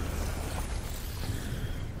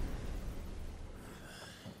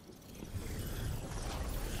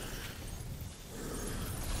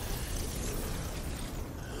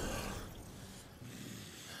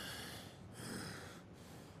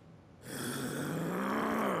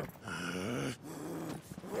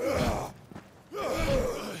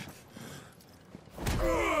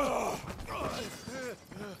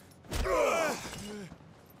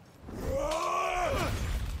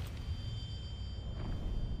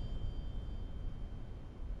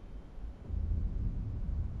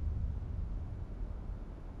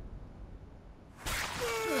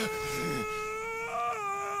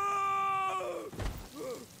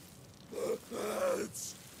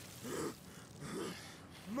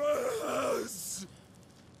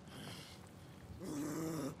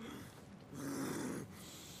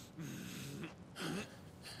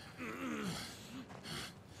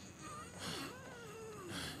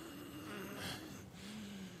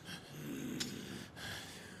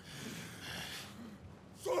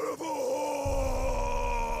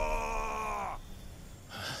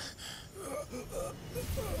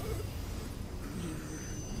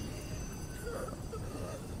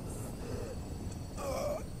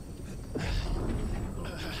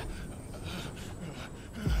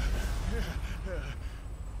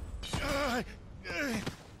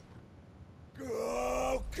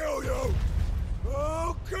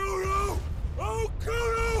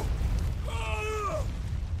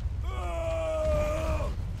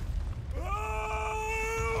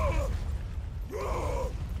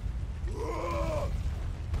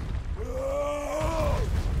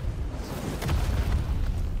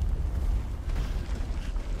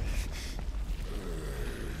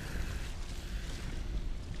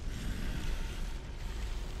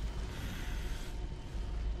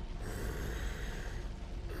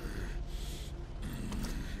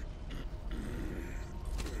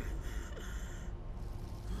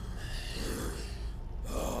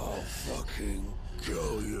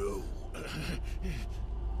 Kill you.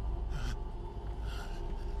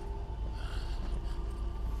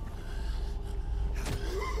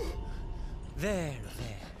 There.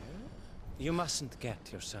 You mustn't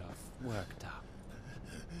get yourself worked up.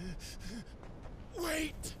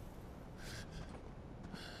 Wait!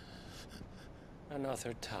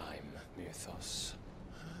 Another time, Mythos.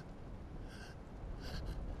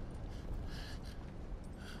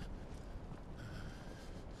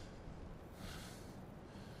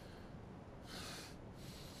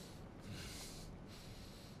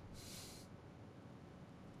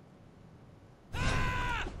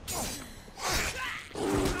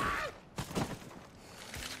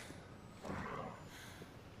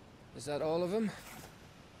 Is that all of them?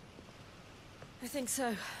 I think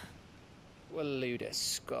so. Well, load of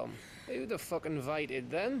scum. Who the fuck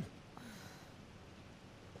invited them?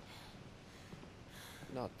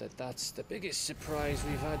 Not that that's the biggest surprise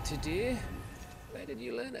we've had today. Where did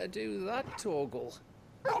you learn to do that, Torgal?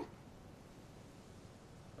 Not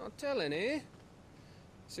telling, eh?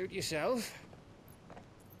 Suit yourself.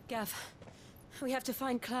 Gav, we have to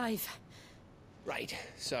find Clive. Right,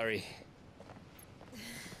 sorry.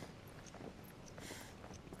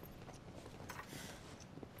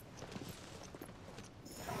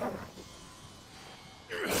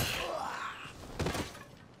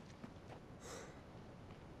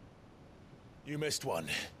 You missed one.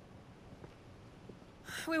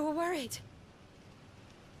 We were worried.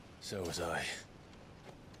 So was I.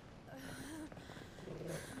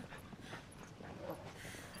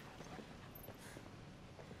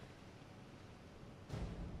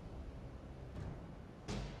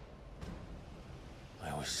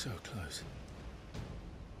 I was so close.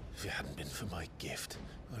 If it hadn't been for my gift,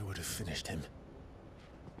 I would have finished him.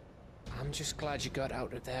 I'm just glad you got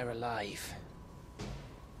out of there alive.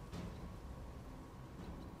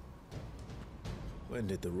 When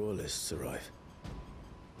did the Royalists arrive?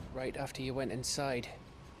 Right after you went inside.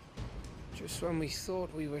 Just when we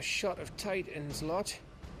thought we were shot of Titans, lot.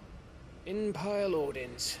 In pile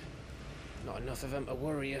Odins. Not enough of them to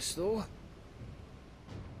worry us, though.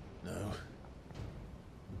 No.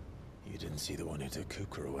 You didn't see the one who took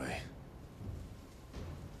Kupka away.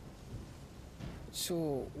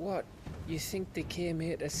 So, what? You think they came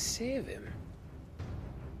here to save him?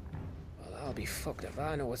 Well, I'll be fucked if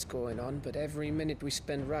I know what's going on, but every minute we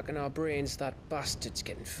spend racking our brains, that bastard's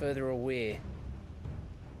getting further away.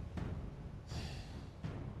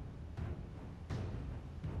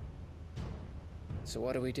 So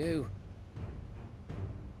what do we do?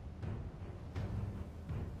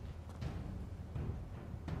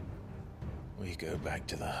 We go back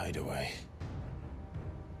to the hideaway.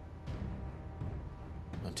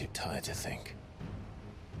 I'm too tired to think.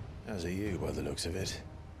 As are you, by the looks of it.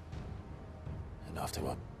 And after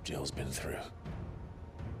what Jill's been through.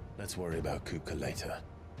 Let's worry about Kupka later,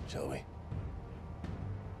 shall we?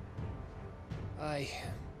 Aye.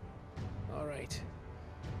 All right.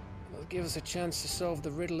 It'll give us a chance to solve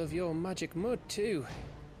the riddle of your magic mud, too.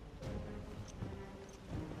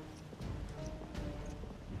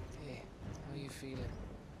 Hey, how you feeling?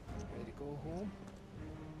 Ready to go home?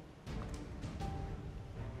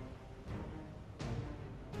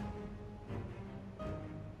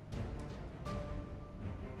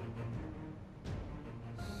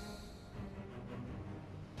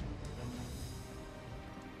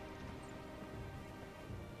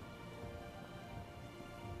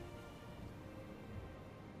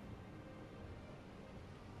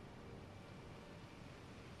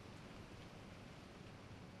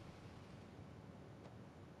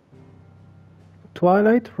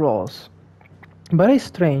 Twilight Rose. Very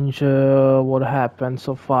strange what happened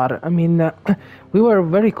so far. I mean, we were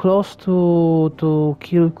very close to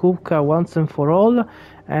kill Kupka once and for all,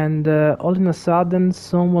 and all in a sudden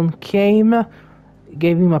someone came,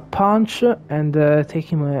 gave him a punch, and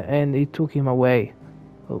and he took him away.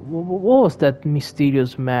 What was that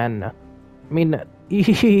mysterious man? I mean,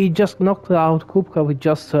 he just knocked out Kupka with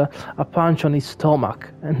just a punch on his stomach,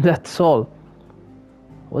 and that's all.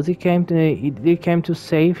 Was he came to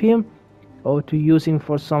save him, or to use him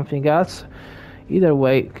for something else? Either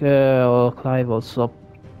way, Clive also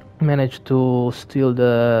managed to steal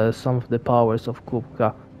some of the powers of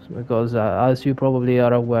Kupka, because as you probably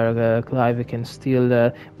are aware, Clive can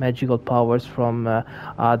steal magical powers from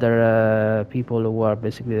other people who are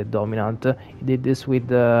basically the dominant. He did this with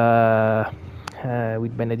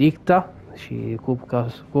Benedicta,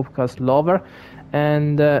 Kupka's lover.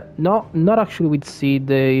 And no, not actually with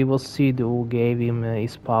Sid. It was Sid who gave him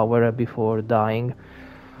his power before dying.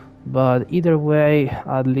 But either way,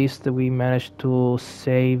 at least we managed to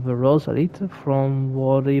save Rosalit from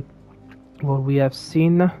what we have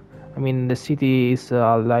seen. I mean, the city is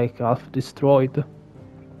like half destroyed.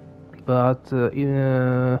 But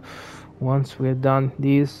once we're done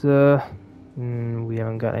this, we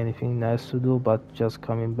haven't got anything else to do but just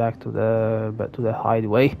coming back to the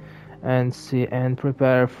hideaway and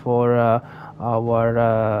prepare for our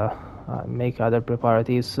make other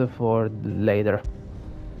preparatives for later.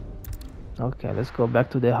 Okay, let's go back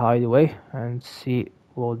to the hideaway and see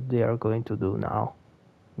what they are going to do now.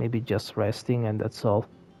 Maybe just resting and that's all.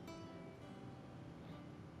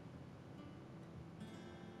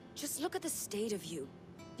 Just look at the state of you.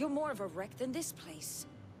 You're more of a wreck than this place.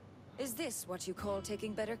 Is this what you call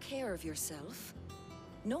taking better care of yourself?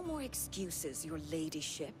 No more excuses, your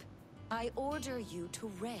ladyship. I order you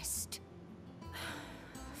to rest.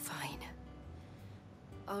 Fine.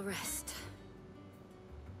 I'll rest.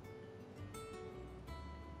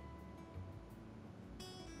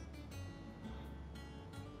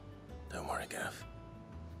 Don't worry, Gav.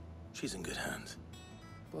 She's in good hands.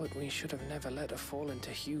 But we should have never let her fall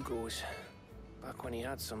into Hugo's. Back when he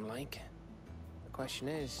had some like. The question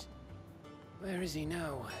is, where is he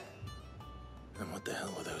now? And what the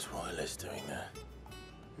hell were those royalists doing there?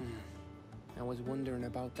 I was wondering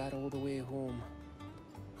about that all the way home.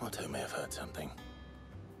 Otto may have heard something.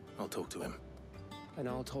 I'll talk to him. And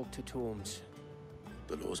I'll talk to Tomes.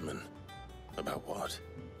 The lawsman. About what?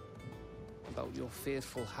 About your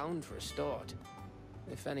faithful hound for a start.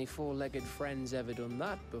 If any four-legged friend's ever done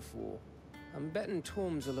that before, I'm betting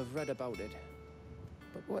Tomes will have read about it.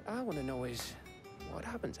 But what I want to know is, what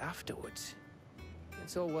happens afterwards?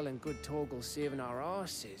 It's all well and good Torgal saving our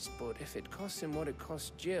arses, but if it costs him what it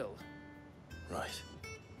cost Jill... Right.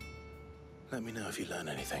 Let me know if you learn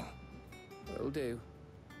anything. Will do.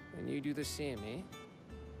 And you do the same, eh?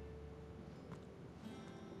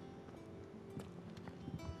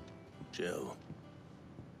 Jill.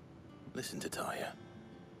 Listen to Taya.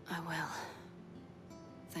 I will.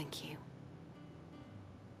 Thank you.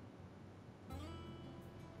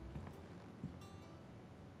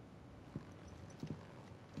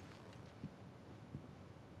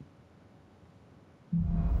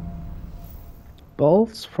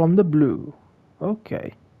 Bolts from the blue.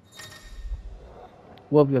 Okay.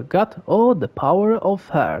 What we've got? Oh, the power of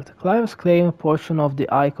Heart. Clive's claim a portion of the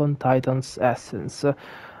Icon Titan's essence.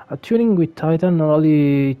 Attuning with Titan not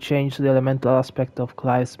only changed the elemental aspect of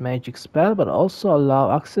Clive's magic spell, but also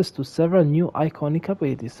allow access to several new iconic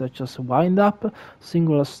abilities, such as Wind Up,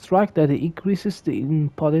 Singular Strike that increases the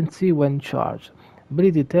potency when charged.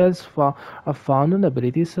 Ability details are found on the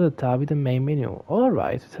abilities tab in the main menu.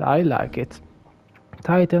 Alright, I like it.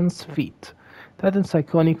 Titan's Feet. Titan's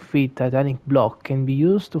iconic feat, Titanic Block, can be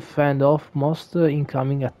used to fend off most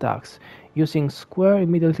incoming attacks. Using Square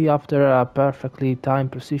immediately after a perfectly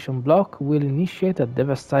timed precision block will initiate a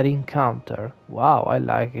devastating counter. Wow, I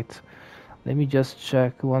like it. Let me just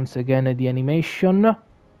check once again the animation.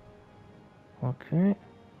 Okay.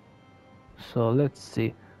 So let's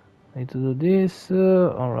see. I need to do this.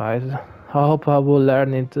 Alright. I hope I will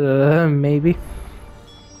learn it, maybe.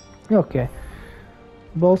 Okay.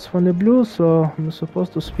 Bolts from the blue, so I'm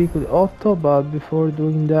supposed to speak with Otto, but before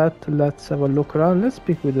doing that, let's have a look around. Let's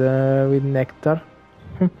speak with Nectar.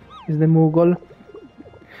 Is the Moogle.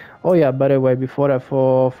 Oh yeah, by the way, before I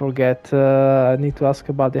forget, I need to ask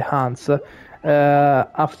about the hunts.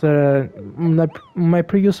 After my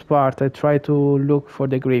previous part, I tried to look for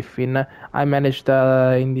the Griffin. I managed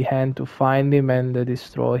in the end to find him and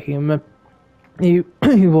destroy him. He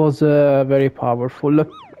was very powerful.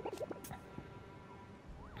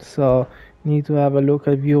 So need to have a look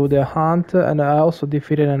at view the hunt, and I also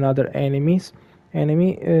defeated another enemy.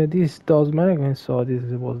 This does matter. So this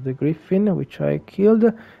was the Griffin which I killed,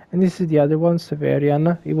 and this is the other one,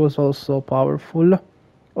 Severian. He was also powerful.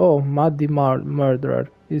 Oh, Muddy Murderer.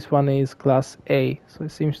 This one is class A, so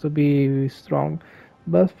it seems to be strong.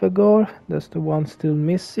 Belphegor, that's the one still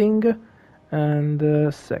missing,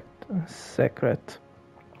 and Secret.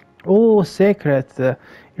 Oh, Secret.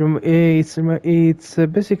 It's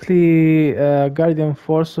basically Guardian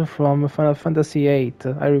Force from Final Fantasy VIII.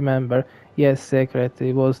 I remember. Yes, Secret.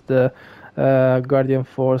 It was the Guardian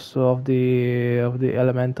Force of the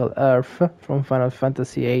Elemental Earth from Final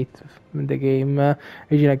Fantasy VIII. The game,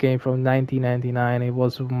 original game from 1999. It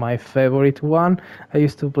was my favorite one. I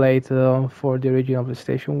used to play it for the original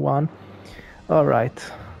PlayStation 1. All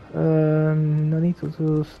right. No need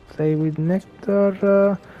to stay with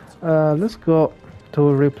Nectar. Let's go to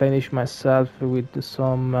replenish myself with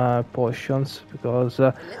some potions, because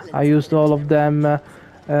I used all of them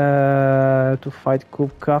to fight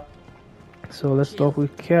Kupka. So let's talk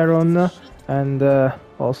with Charon, and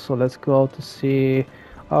also let's go to see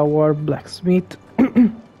our blacksmith.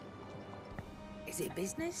 Is it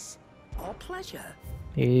business or pleasure?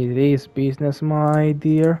 It is business, my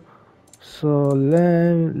dear. So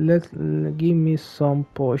let give me some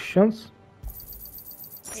potions.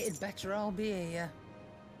 It'd better all be here.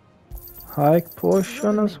 Hike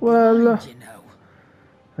potion as well.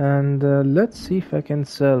 And let's see if I can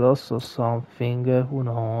sell also something. Who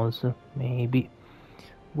knows? Maybe.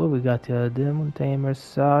 What we got here? Demon Tamer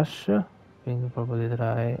Sash. I think probably that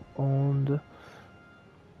I owned.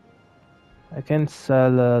 I can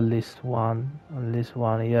sell at least one. At least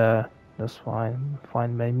one, yeah. That's fine.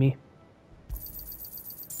 Fine by me.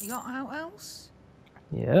 You got out else?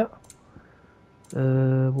 Yeah.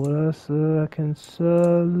 What else I can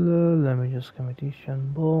sell? Let me just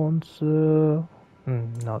competition bonds.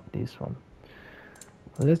 Not this one.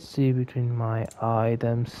 Let's see between my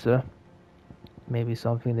items. Maybe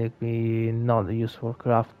something that be not used for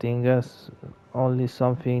crafting. Only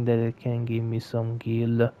something that can give me some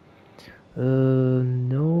gil.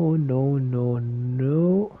 No,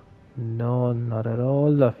 not at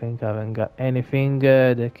all. I think I haven't got anything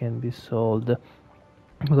that can be sold.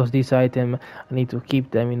 Because this item, I need to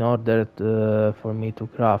keep them in order for me to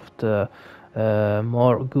craft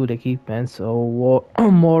more good equipments or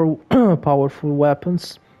more powerful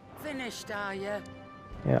weapons. Finished, are you?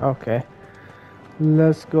 Yeah, okay.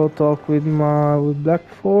 Let's go talk with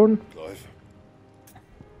Blackthorn. Clive.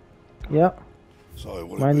 Yeah. So,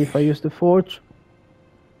 what Mind if I use the forge?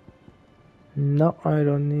 No, I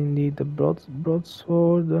don't need the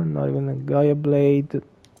broadsword, not even a Gaia blade.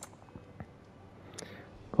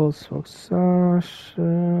 Goldswork sash,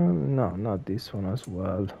 no, not this one as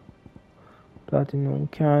well. Platinum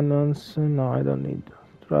cannons, no, I don't need.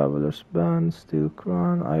 Traveler's band, steel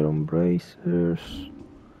crown, iron bracers.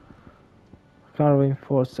 Can't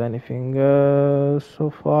reinforce anything so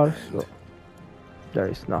far, so there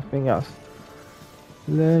is nothing else.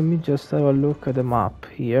 Let me just have a look at the map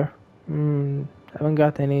here. Haven't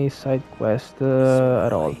got any side quest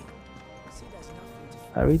at all.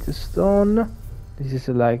 I read the stone. This is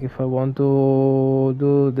like if I want to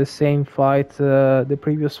do the same fight, the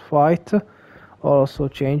previous fight, also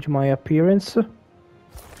change my appearance.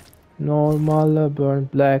 Normal, burn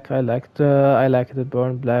black. I like the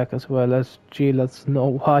burn black as well as chill as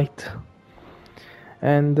Snow White.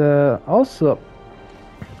 And also,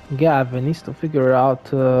 Gav needs to figure out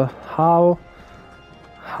how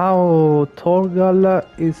Torgal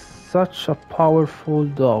is such a powerful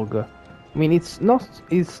dog. I mean, it's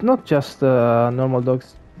not just a normal dog.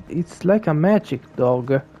 It's like a magic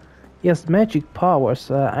dog. He has magic powers.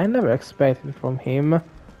 I never expected from him.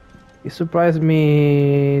 He surprised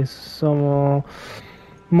me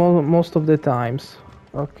most of the times.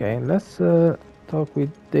 Okay, let's talk with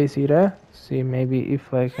Desiree. See maybe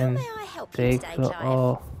if I can take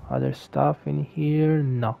other stuff in here.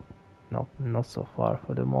 No, not so far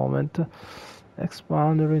for the moment.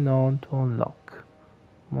 Expand renown to unlock.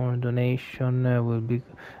 More donation will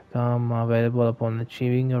become available upon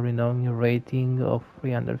achieving a renown rating of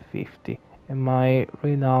 350. And my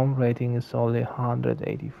renown rating is only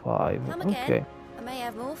 185. Come okay. Again. I may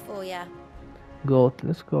have more for you. Goat.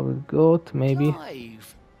 Let's go with goat. Maybe.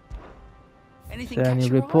 Anything Is there any catch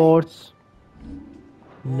your reports? eye?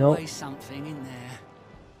 No. Always something in there.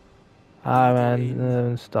 I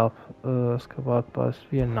haven't stop. Scabat pass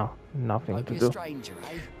here. No. Nothing to do. Stranger,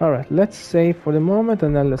 eh? Alright, let's save for the moment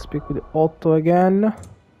and then let's speak with Otto again.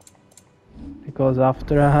 Because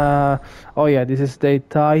after... oh yeah, this is the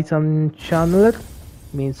Titan channel.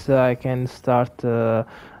 Means I can start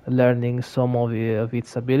learning some of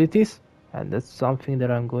its abilities. And that's something that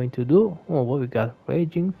I'm going to do. Oh, what we got?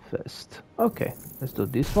 Raging Fist. Okay, let's do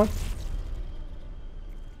this one.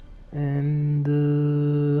 And...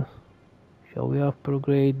 shall we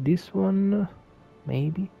upgrade this one?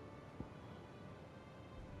 Maybe.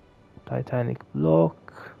 Titanic block.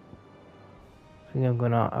 I think I'm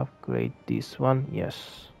gonna upgrade this one.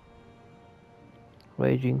 Yes.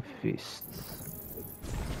 Raging Fists.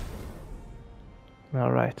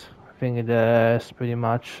 Alright. I think that's pretty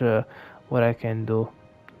much what I can do.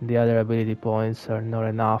 The other ability points are not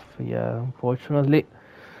enough. Yeah, unfortunately.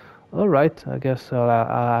 Alright. I guess I'll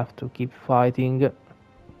have to keep fighting.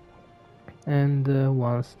 And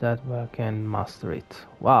once that I can master it.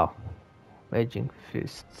 Wow. Raging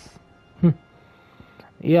Fists.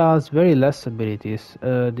 He has very less abilities.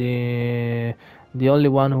 The only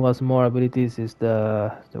one who has more abilities is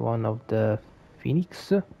the one of the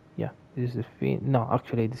Phoenix. Yeah, this is the no,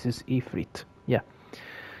 actually this is Ifrit. Yeah.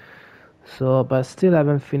 So, but still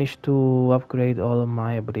haven't finished to upgrade all of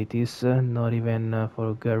my abilities. Not even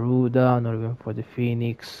for Garuda, not even for the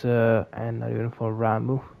Phoenix, and not even for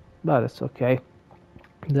Ramu. But it's okay.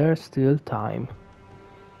 There's still time.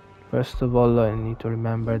 First of all, I need to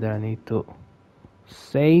remember that I need to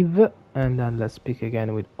save, and then let's speak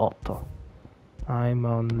again with Otto. I'm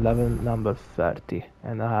on level number 30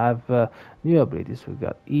 and I have new abilities. We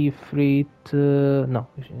got Ifrit, no,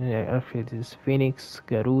 actually it is Phoenix,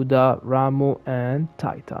 Garuda, Ramu and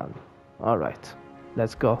Titan. Alright,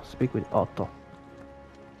 let's go speak with Otto.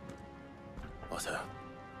 Otto,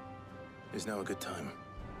 is now a good time?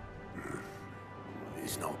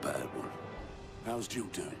 It's not a bad one. How's Jill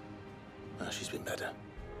doing? She's been better.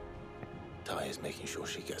 Ty is making sure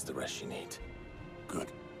she gets the rest she needs. Good.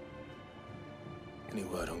 Any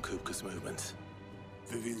word on Kupka's movements?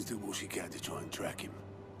 Vivian's doing what she can to try and track him,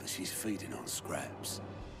 but she's feeding on scraps.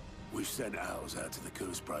 We've sent ours out to the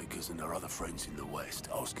curse breakers and our other friends in the west,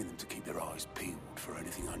 asking them to keep their eyes peeled for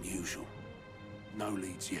anything unusual. No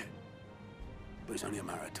leads yet, but it's only a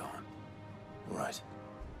matter of time. Right.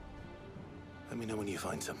 Let me know when you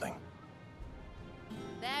find something.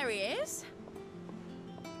 There he is.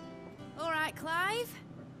 All right, Clive.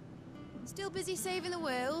 Still busy saving the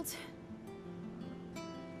world.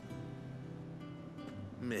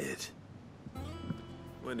 Mid.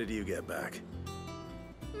 When did you get back?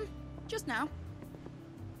 Just now.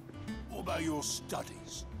 What about your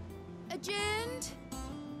studies? Adjourned.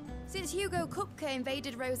 Since Hugo Kupka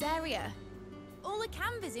invaded Rosaria. All the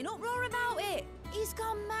canvas in uproar about it. He's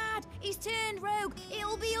gone mad. He's turned rogue.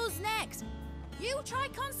 It'll be us next. You try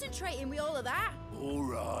concentrating with all of that. All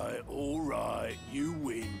right. You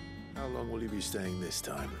win. How long will you be staying this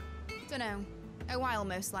time? Dunno. A while,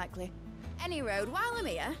 most likely. Any road, while I'm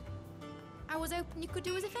here, I was hoping you could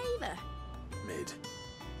do us a favour. Mid.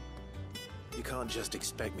 You can't just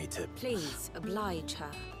expect me to... Please, oblige her.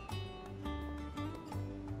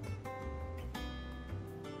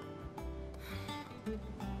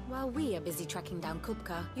 While we are busy tracking down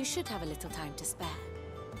Kupka, you should have a little time to spare.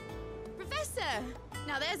 Professor!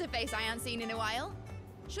 Now there's a face I ain't seen in a while.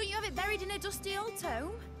 Shouldn't you have it buried in a dusty old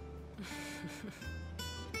tome?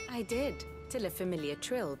 I did, till a familiar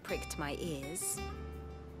trill pricked my ears.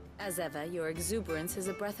 As ever, your exuberance is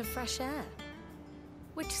a breath of fresh air,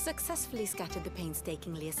 which successfully scattered the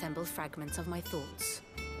painstakingly assembled fragments of my thoughts.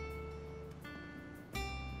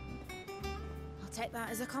 I'll take that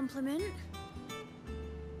as a compliment.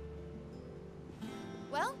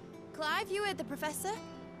 Well, Clive, you heard the professor.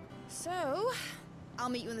 So, I'll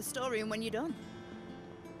meet you in the storeroom when you're done.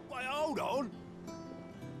 Wait, hold on.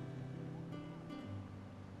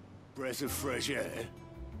 Breath of fresh air?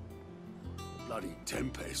 Bloody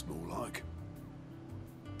tempest, more like.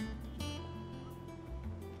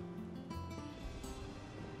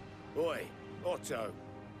 Oi, Otto,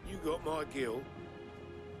 you got my gill?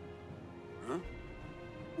 Huh?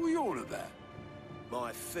 What are you on about?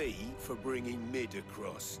 My fee for bringing Mid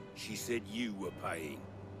across. She said you were paying.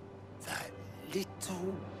 That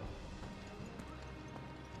little...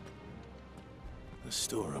 The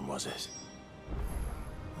storeroom, was it?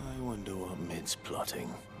 I wonder what Mid's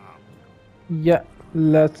plotting. Yeah,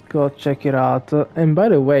 let's go check it out. And by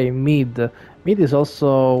the way, Mid is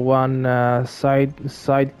also one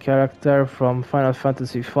side character from Final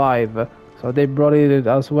Fantasy V. So they brought it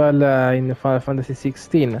as well in Final Fantasy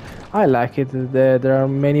 16. I like it. There are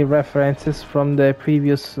many references from the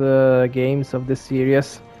previous games of the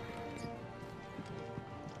series.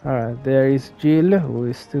 Alright, there is Jill, who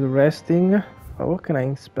is still resting. What can I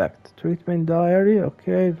inspect? Treatment diary,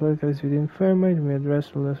 okay. Locals with infirmary, may address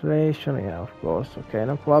restoration. Yeah, of course, okay,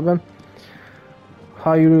 no problem.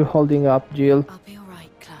 How are you holding up, Jill? I'll be alright,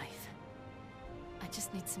 Clive. I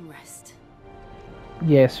just need some rest.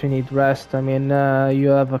 Yes, you need rest. I mean, you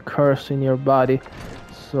have a curse in your body,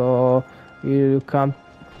 so you can't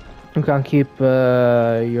keep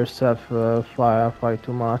yourself far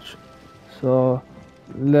too much. So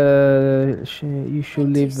you should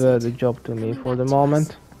leave the job to me for the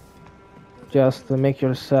moment. Just make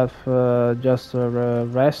yourself just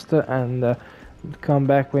rest and come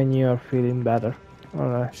back when you are feeling better.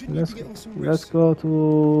 Alright, let's go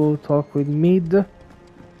to talk with Mid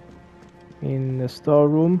in the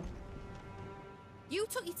storeroom. You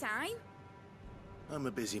took your time. I'm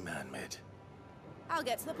a busy man, Mid. I'll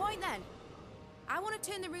get to the point then. I want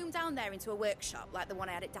to turn the room down there into a workshop like the one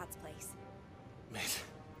I had at Dad's place. Mid,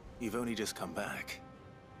 you've only just come back.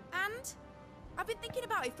 And I've been thinking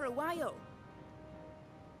about it for a while.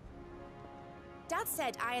 Dad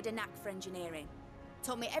said I had a knack for engineering.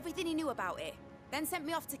 Told me everything he knew about it. Then sent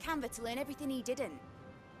me off to Canva to learn everything he didn't.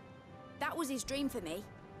 That was his dream for me.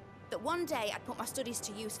 That one day I'd put my studies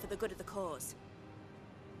to use for the good of the cause.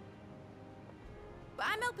 But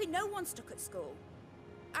I'm helping no one stuck at school.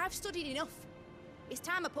 I've studied enough. It's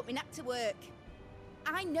time I put my knack to work.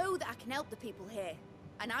 I know that I can help the people here,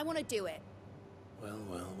 and I want to do it. Well,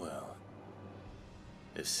 well, well.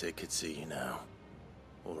 If Sid could see you now.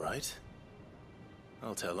 All right?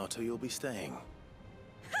 I'll tell Otto you'll be staying.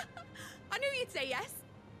 I knew you'd say yes.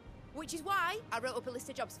 Which is why I wrote up a list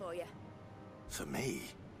of jobs for you. For me?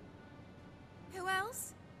 Who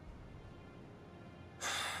else?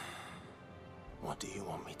 What do you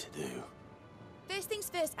want me to do? First things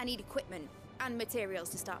first, I need equipment and materials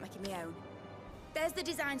to start making my own. There's the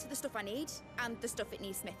designs for the stuff I need, and the stuff it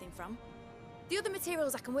needs smithing from. The other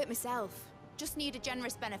materials I can work myself. Just need a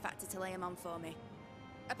generous benefactor to lay them on for me.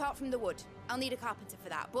 Apart from the wood, I'll need a carpenter for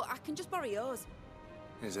that, but I can just borrow yours.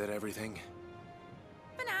 Is that everything?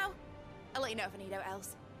 For now. I'll let you know if I need out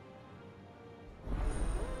else.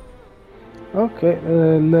 Okay,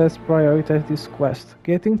 let's prioritize this quest.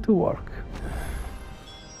 Getting to work.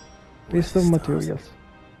 List of materials.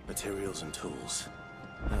 Materials and tools.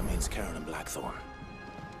 That means Karen and Blackthorn.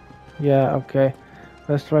 Yeah, okay.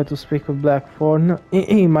 Let's try to speak with Blackthorn.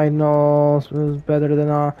 He might know better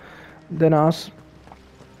than us.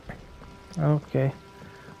 Okay.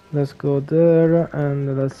 Let's go there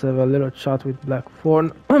and let's have a little chat with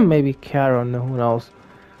Blackthorn. Maybe Karen, who knows.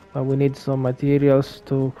 But we need some materials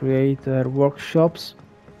to create workshops.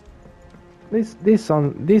 This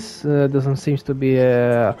doesn't seem to be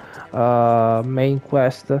a main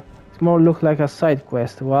quest. It more look like a side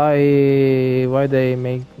quest. Why they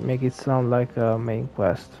make it sound like a main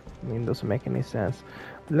quest? I mean, it doesn't make any sense.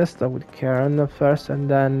 Let's start with Karen first, and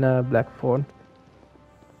then Blackthorn.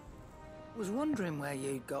 Was wondering where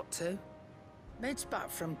you'd got to. Mid's back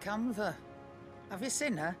from Canva. Have you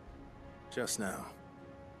seen her? Just now.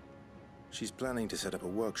 She's planning to set up a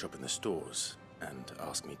workshop in the stores and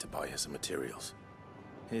ask me to buy her some materials.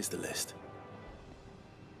 Here's the list.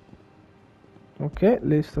 Okay,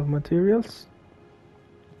 list of materials.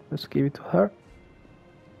 Let's give it to her.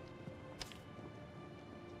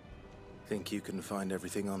 Think you can find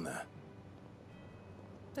everything on there?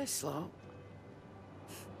 This lot.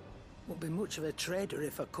 Wouldn't be much of a trader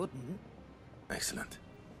if I couldn't. Excellent.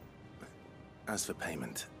 As for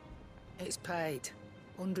payment... It's paid.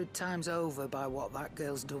 100 times over by what that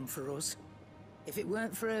girl's done for us. If it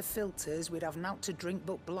weren't for her filters, we'd have naught to drink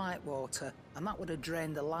but blight water, and that would have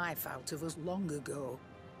drained the life out of us long ago.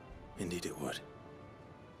 Indeed it would.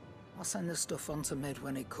 I'll send the stuff on to Mid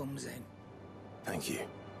when it comes in. Thank you,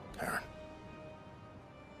 Karen.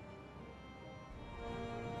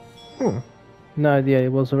 No idea,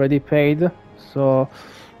 it was already paid, so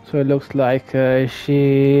it looks like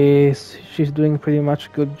she's doing pretty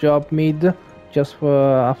much good job, Mid. Just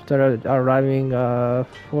for after arriving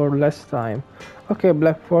for less time. Okay,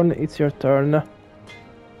 Blackthorn, it's your turn.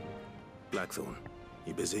 Blackthorn,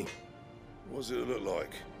 you busy? What does it look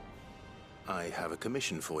like? I have a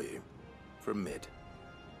commission for you. From Mid.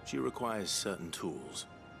 She requires certain tools.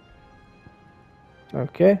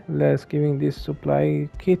 Okay, let's give him this supply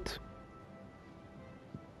kit.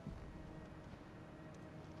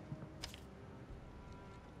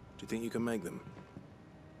 Do you think you can make them?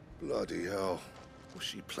 Bloody hell. What's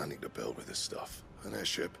she planning to build with this stuff? An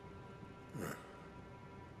airship?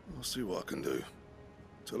 I'll see what I can do.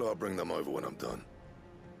 Tell her I'll bring them over when I'm done.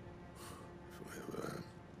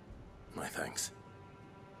 My thanks.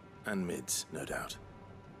 And Mid's, no doubt.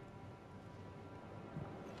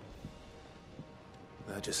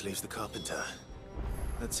 That just leaves the carpenter.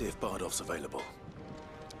 Let's see if Bardolph's available.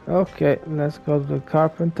 Okay, let's go to the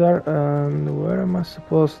carpenter. And where am I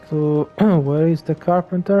supposed to... Where is the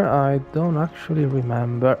carpenter? I don't actually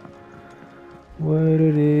remember where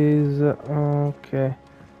it is. Okay.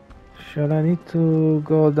 Shall I need to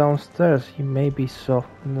go downstairs? Maybe so.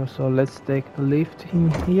 So let's take the lift in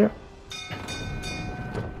here.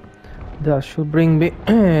 That should bring me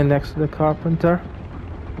next to the carpenter,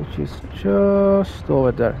 which is just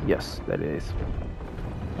over there. Yes, there it is.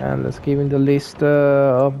 And let's give him the list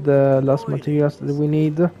of the last materials that we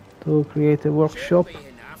need to create a workshop.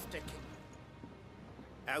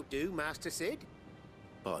 How do, Master Sid?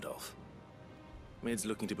 Bardolph. Mid's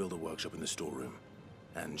looking to build a workshop in the storeroom,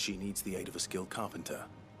 and she needs the aid of a skilled carpenter.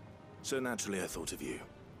 So naturally I thought of you.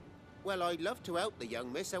 Well, I'd love to help the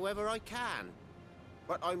young miss however I can.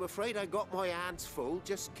 But I'm afraid I got my hands full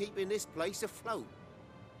just keeping this place afloat.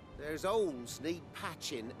 There's holes need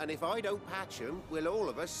patching, and if I don't patch them, we'll all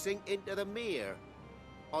of us sink into the mere.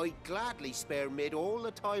 I'd gladly spare Mid all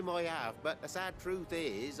the time I have, but the sad truth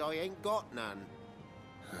is, I ain't got none.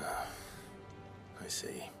 I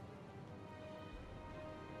see.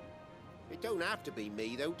 It don't have to be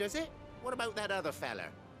me, though, does it? What about that other fella?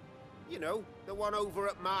 You know, the one over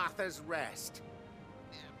at Martha's Rest.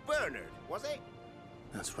 Bernard, was it?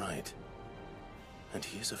 That's right. And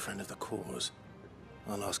he is a friend of the cause.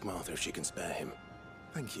 I'll ask Martha if she can spare him.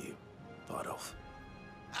 Thank you, Bardolph.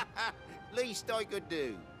 Least I could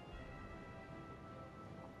do.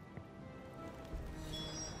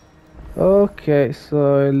 Okay,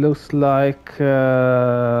 so it looks like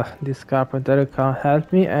this carpenter can't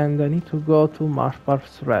help me, and I need to go to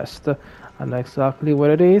Marfar's Rest. I know exactly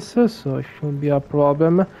where it is, so it shouldn't be a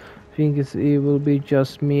problem. Think it will be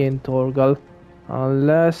just me and Torgal,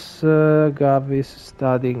 unless Gav is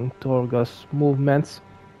studying Torgal's movements.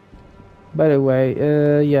 By the way,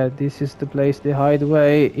 yeah, this is the place, the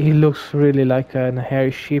hideaway. It looks really like an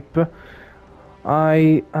airship.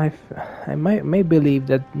 I may believe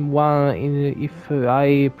that if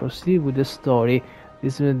I proceed with the story,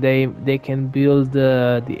 they can build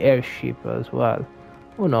the airship as well.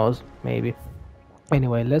 Who knows? Maybe.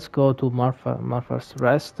 Anyway, let's go to Marfa's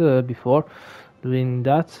Rest before doing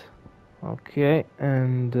that. Okay,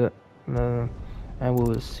 and we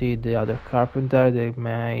will see the other carpenter. They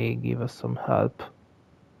may give us some help.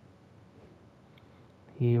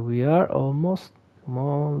 Here we are, almost. Come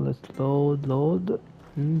on, let's load,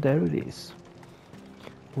 and there it is.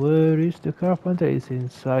 Where is the carpenter? It's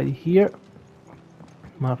inside here.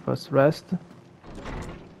 Marfa's Rest.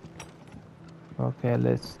 Okay,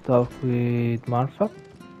 let's talk with Marfa.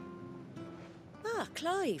 Ah,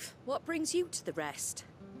 Clive, what brings you to the Rest?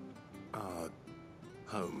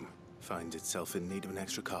 Home finds itself in need of an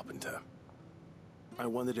extra carpenter. I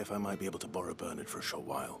wondered if I might be able to borrow Bernard for a short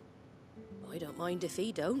while. I don't mind if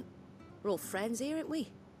he don't. We're all friends here, aren't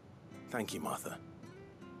we? Thank you, Martha.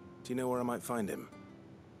 Do you know where I might find him?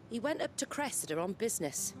 He went up to Cressida on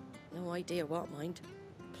business. No idea what, mind.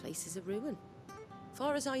 Place is a ruin.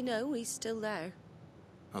 Far as I know, he's still there.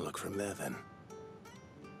 I'll look for him there then.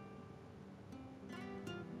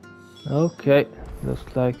 Okay, looks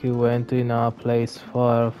like he went in a place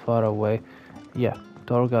far away. Yeah,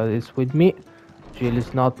 Torgal is with me. Jill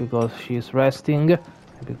is not, because she's resting,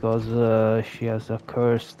 because she has a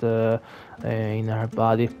curse in her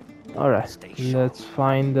body. Alright, let's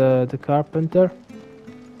find the carpenter.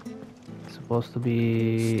 It's supposed to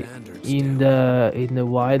be in the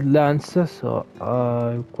wildlands, so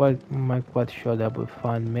I'm quite sure that we'll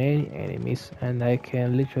find many enemies, and I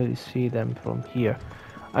can literally see them from here.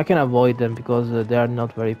 I can avoid them because they are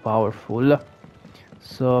not very powerful.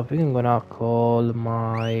 So I think I'm gonna call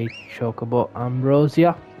my chocobo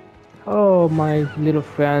Ambrosia. Oh, my little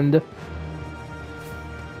friend.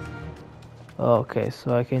 Okay,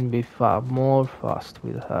 so I can be more fast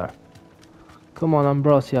with her. Come on,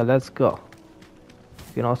 Ambrosia, let's go.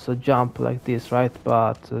 You can also jump like this, right?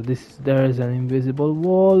 But there is an invisible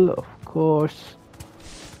wall, of course.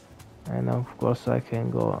 And of course I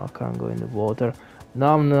can't go in the water.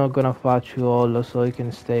 Now I'm not gonna fight you all, so you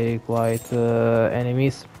can stay quiet,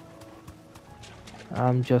 enemies.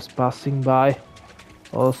 I'm just passing by.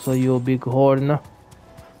 Also, you big horn. I'm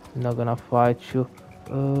not gonna fight you.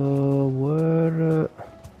 Where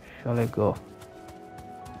shall I go?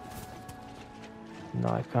 No,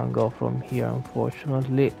 I can't go from here,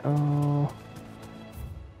 unfortunately.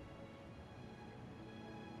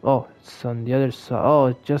 Oh, it's on the other side.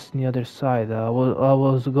 Oh, just on the other side. I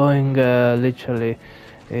was going literally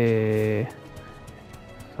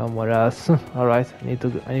somewhere else. All right, I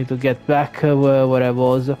need to get back where I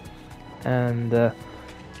was, and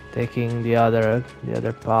taking the other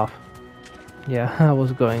path. Yeah, I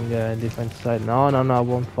was going different side. No, I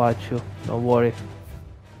won't fight you. Don't worry.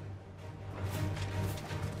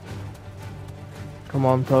 Come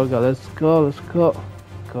on, Torga, let's go.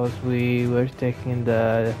 Because we were taking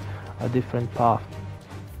a different path.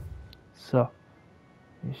 So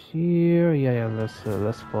here, yeah,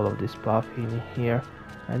 let's follow this path in here,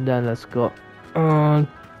 and then let's go.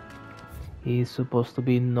 He's supposed to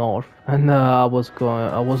be north, and I was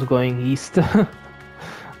going east,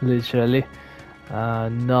 literally.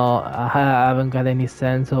 No, I haven't got any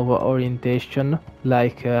sense of orientation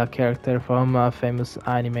like a character from famous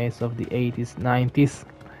animes of the 80s, 90s.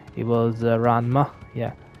 It was Ranma.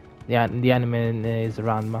 Yeah, the anime is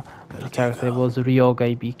Ranma. The character was Ryoga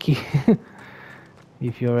Ibiki.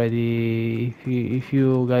 If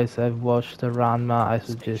you guys have watched Ranma, I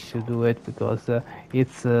suggest you do it, because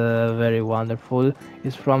it's very wonderful.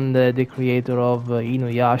 It's from the creator of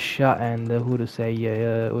Inuyasha and Urusei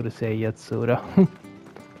Yatsura.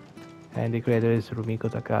 And the creator is Rumiko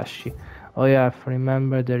Takashi. Oh yeah, I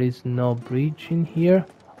remember there is no bridge in here.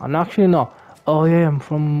 And actually no. Oh yeah,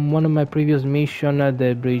 from one of my previous missions,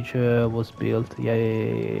 the bridge was built.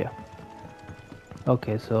 Yeah.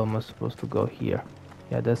 Okay, so I'm supposed to go here.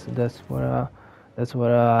 Yeah, that's where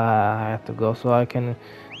I have to go. So I can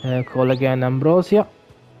call again Ambrosia.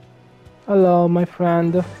 Hello, my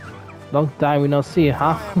friend. Long time we not see,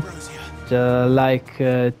 huh? Just like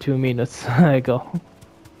 2 minutes ago.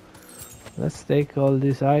 Let's take all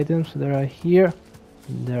these items that are here.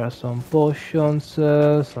 There are some potions,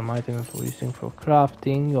 some items for using for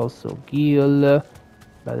crafting, also gil,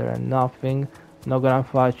 better than nothing. Not gonna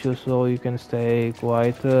fight you, so you can stay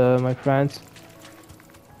quiet, my friends.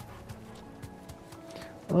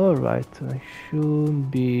 Alright, I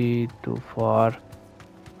shouldn't be too far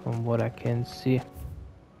from what I can see.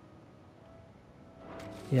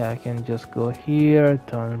 Yeah, I can just go here,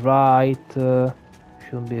 turn right,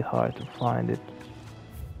 shouldn't be hard to find it.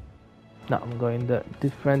 No, I'm going the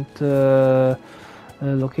different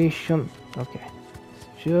location. Okay,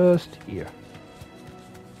 it's just here.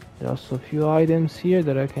 There are also a few items here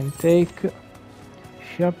that I can take.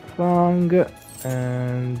 Sharp fang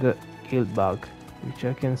and guild bug, which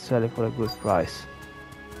I can sell it for a good price.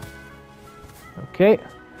 Okay,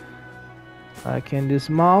 I can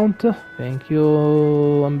dismount. Thank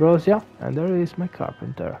you, Ambrosia. And there is my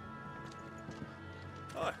carpenter.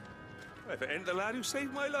 Hi. If it ain't the lad who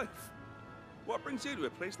saved my life. What brings you to a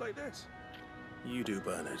place like this? You do,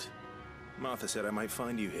 Bernard. Martha said I might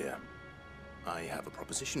find you here. I have a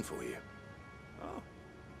proposition for you. Oh,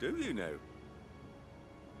 do you know?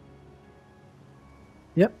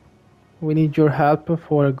 Yep, we need your help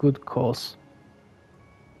for a good cause.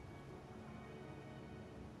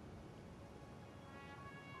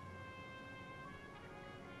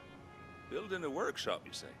 Building a workshop,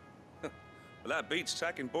 you say? Well, that beats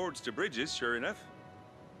tacking boards to bridges, sure enough.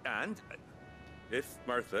 And if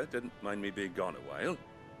Martha didn't mind me being gone a while,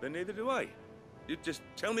 then neither do I. You just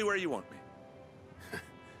tell me where you want me.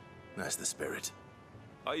 That's the spirit.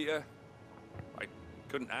 I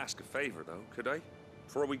couldn't ask a favor, though, could I?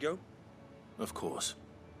 Before we go? Of course.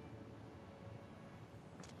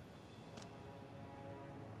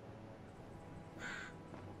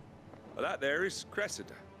 Well, that there is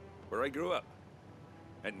Cressida, where I grew up.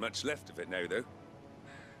 Ain't much left of it now, though.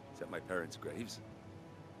 Except my parents' graves.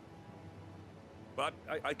 But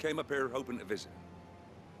I came up here hoping to visit.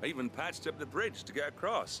 I even patched up the bridge to get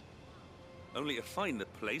across. Only to find the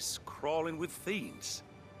place crawling with fiends.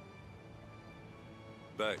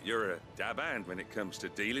 But you're a dab hand when it comes to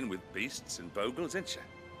dealing with beasts and bogles, ain't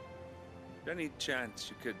you? Any chance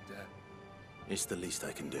you could, It's the least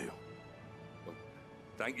I can do. Well,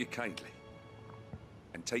 thank you kindly.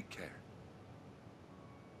 And take care.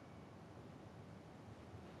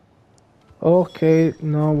 Okay,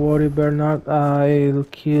 no worry, Bernard. I'll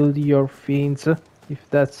kill your fiends if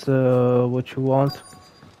that's what you want.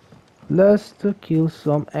 Let's kill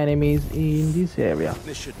some enemies in this area.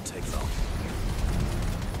 This shouldn't take long.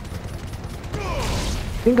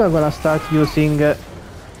 I think I'm gonna start using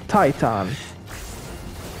Titan.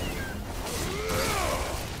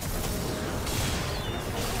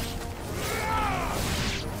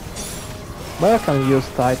 But I can use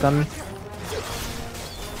Titan.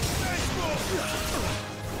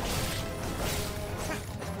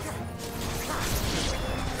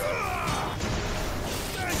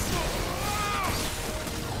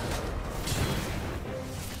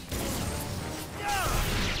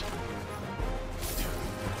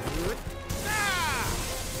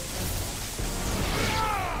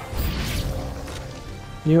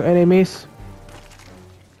 New enemies.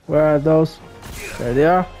 Where are those? There they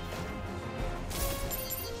are.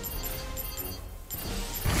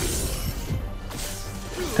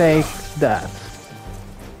 Take that.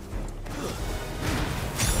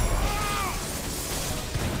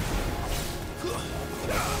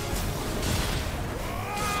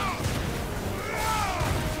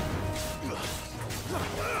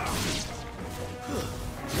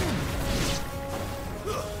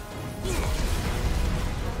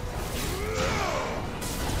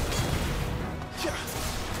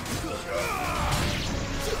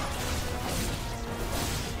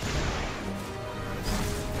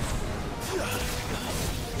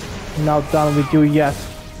 Not done with you yet.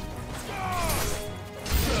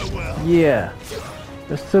 Yeah.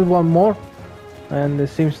 There's still one more. And it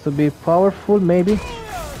seems to be powerful, maybe.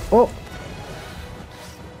 Oh!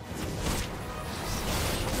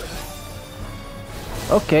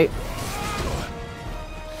 Okay.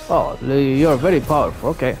 Oh, you're very powerful,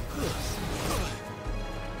 okay.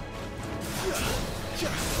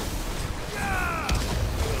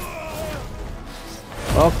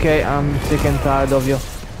 Okay, I'm sick and tired of you.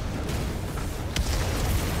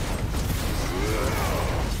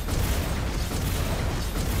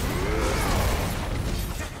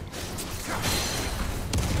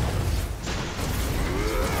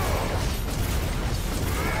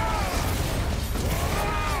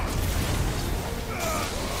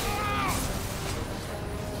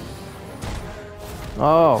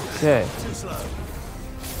 Okay.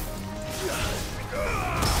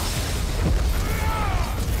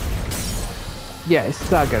 Yeah, it's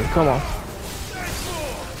staggered, come on.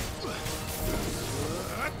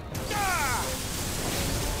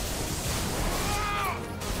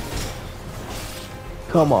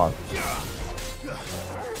 Come on.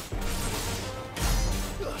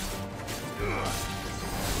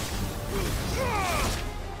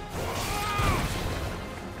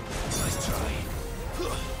 Nice try.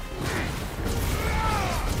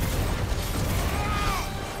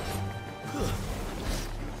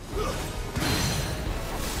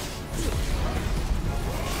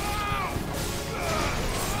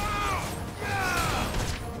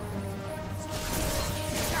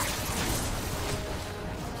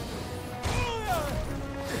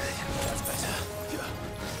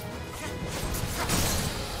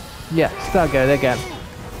 Yeah, staggered again.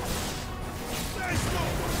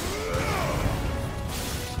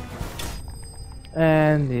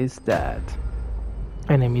 And he's dead.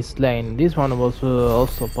 Enemy slain. This one was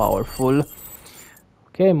also powerful.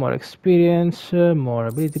 Okay, more experience, more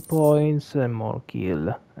ability points, and more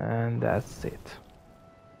kill. And that's it.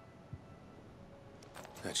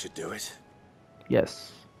 That should do it.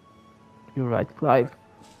 Yes. You're right, Clive.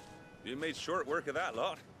 You made short work of that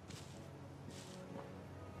lot.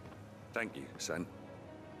 Thank you, son.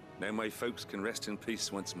 Now my folks can rest in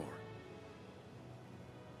peace once more.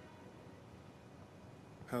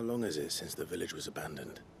 How long is it since the village was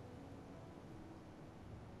abandoned?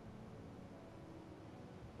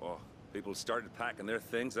 Oh, people started packing their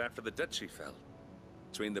things after the duchy fell.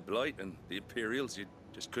 Between the Blight and the Imperials, you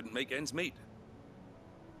just couldn't make ends meet.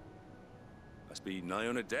 Must be nigh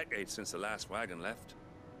on a decade since the last wagon left.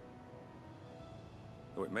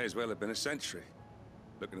 Though it may as well have been a century,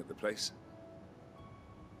 looking at the place.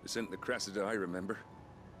 This isn't the Cressida I remember.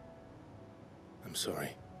 I'm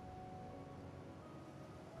sorry.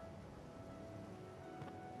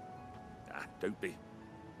 Ah, don't be.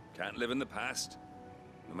 Can't live in the past,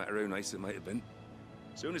 no matter how nice it might have been.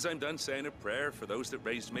 Soon as I'm done saying a prayer for those that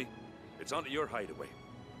raised me, it's on to your hideaway.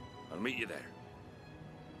 I'll meet you there.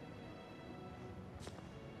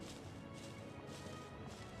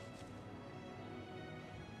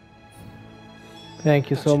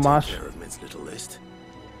 Thank you so much. Take care of Mid's little list.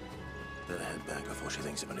 Better head back before she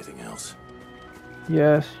thinks of anything else.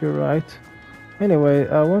 Yes, you're right. Anyway,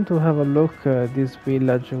 I want to have a look. This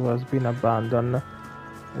village has been abandoned.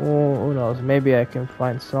 Oh, who knows? Maybe I can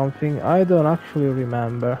find something. I don't actually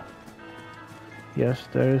remember. Yes,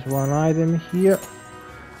 there is one item here.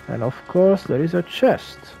 And of course, there is a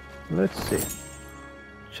chest. Let's see.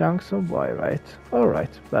 Chunks of wire,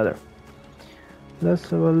 Alright, better.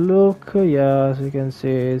 Let's have a look. Yeah, as you can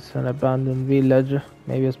see, it's an abandoned village.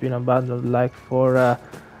 Maybe it's been abandoned like for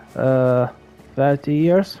 30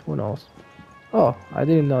 years. Who knows? Oh, I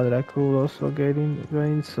didn't know that I could also go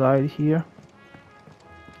inside here.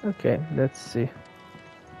 Okay, let's see.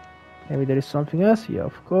 Maybe there is something else. Yeah,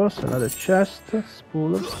 of course, another chest.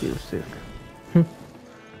 Spool of steel silk.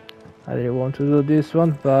 I didn't want to do this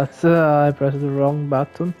one, but I pressed the wrong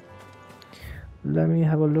button. Let me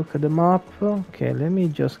have a look at the map. Okay, let me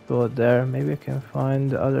just go there. Maybe I can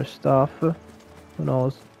find other stuff. Who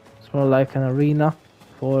knows? It's more like an arena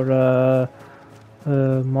for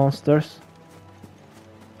monsters.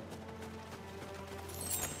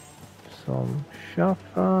 Some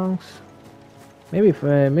shafrangs.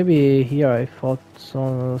 Maybe here I fought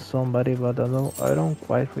somebody, but I don't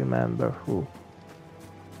quite remember who.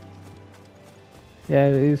 Yeah,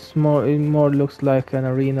 it more looks like an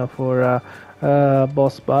arena for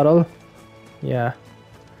boss battle. Yeah.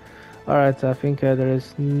 Alright, I think there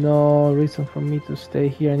is no reason for me to stay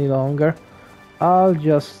here any longer. I'll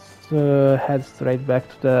just head straight back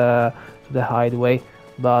to the hideaway,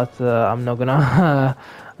 but I'm not gonna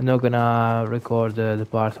I'm not gonna record the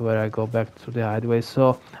part where I go back to the hideaway.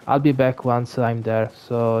 So I'll be back once I'm there.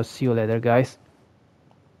 So see you later, guys.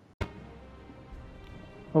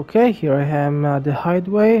 Okay, here I am at the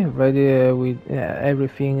hideaway, ready with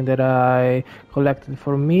everything that I collected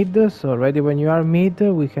for Mid. So ready when you are Mid,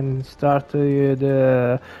 we can start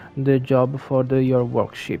the job for your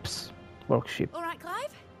workship. All right,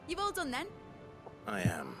 Clive, you've all done then. I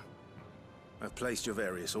am. I've placed your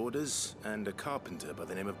various orders, and a carpenter by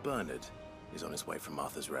the name of Bernard is on his way from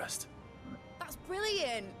Martha's Rest. That's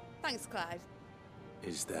brilliant. Thanks, Clive.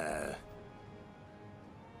 Is there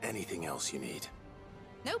anything else you need?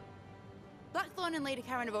 Nope. Blackthorn and Lady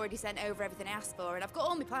Karen have already sent over everything I asked for, and I've got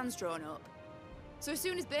all my plans drawn up. So as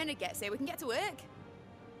soon as Bernard gets here, we can get to work.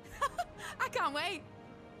 I can't wait.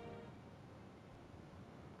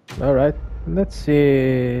 Alright, let's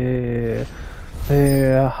see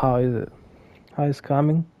how it's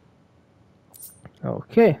coming.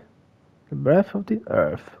 Okay. The breath of the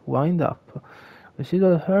earth. Wind up.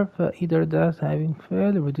 Residual herb, either that having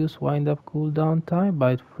failed, reduce wind-up cooldown time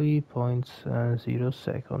by 3.0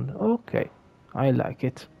 seconds. Okay, I like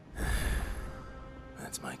it.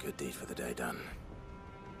 That's my good deed for the day done.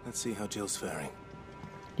 Let's see how Jill's faring.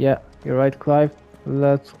 Yeah, you're right, Clive.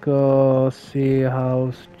 Let's go see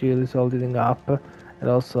how Jill is holding up. And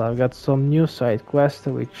also, I've got some new side quests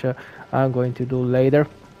which I'm going to do later.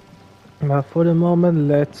 But for the moment,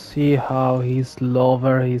 let's see how his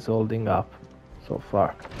lover is holding up so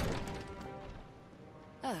far.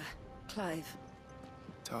 Ah, Clive.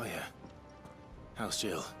 Talia, how's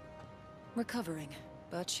Jill? Recovering,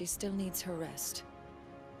 but she still needs her rest.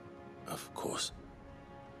 Of course.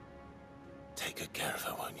 Take good care of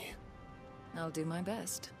her, won't you? I'll do my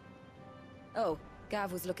best. Oh,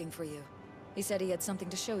 Gav was looking for you. He said he had something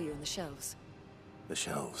to show you in the shelves. The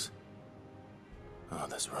shelves? Oh,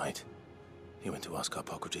 that's right. He went to ask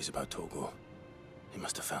Hippocrates about Torgal. He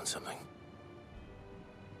must have found something.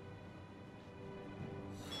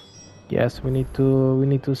 Yes, we need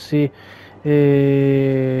to see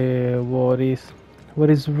what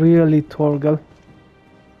is really Torgal.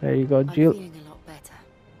 There you go, Jill. I'm feeling a lot better,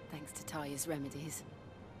 thanks to Talia's remedies.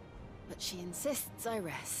 But she insists I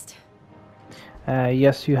rest.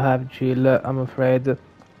 Yes, you have, Jill. I'm afraid.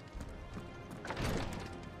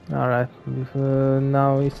 Alright,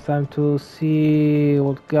 now it's time to see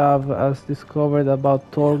what Gav has discovered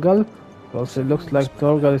about Torgal. Because it looks like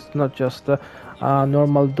Torgal is not just a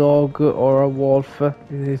normal dog or a wolf, it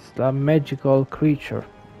is a magical creature.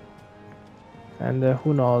 And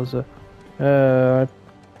who knows.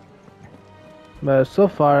 But so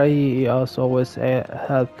far he has always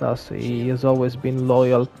helped us, he has always been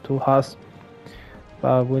loyal to us.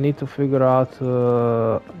 But we need to figure out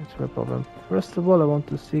it's my problem. First of all, I want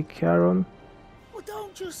to see Karen. Well,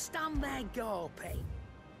 don't just stand there gawping.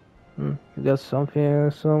 You got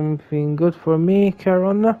something good for me,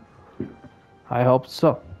 Karen? I hope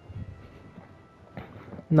so.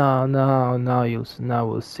 Now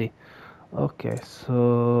we'll see. Okay,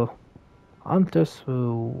 so Hunter's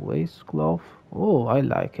waist glove. Oh, I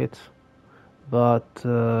like it, but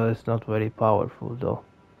it's not very powerful though.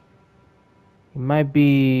 It might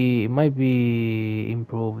be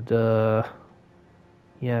improved.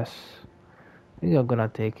 Yes, I think I'm gonna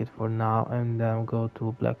take it for now and then go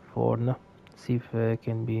to Blackthorn, see if it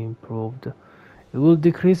can be improved. It will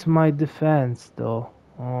decrease my defense though.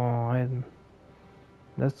 Oh,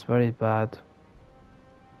 that's very bad.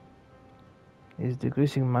 It's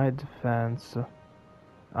decreasing my defense.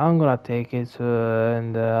 I'm gonna take it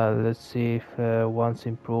and let's see if once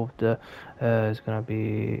improved it's gonna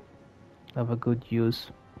be of a good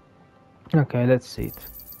use. Okay, let's see it.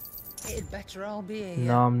 It'd better all be here.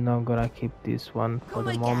 No, I'm not gonna keep this one for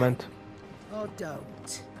the moment. Or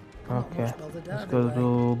don't. Okay, let's go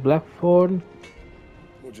to Blackthorn.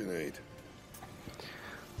 What do you need?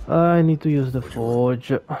 I need to use the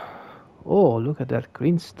forge. Oh, look at that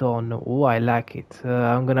greenstone. Oh, I like it.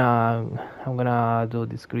 I'm gonna do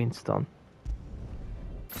this greenstone.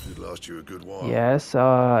 Should last you a good while. Yes,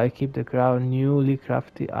 I keep the newly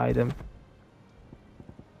crafted item.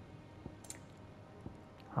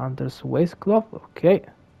 Hunter's waist glove. Okay.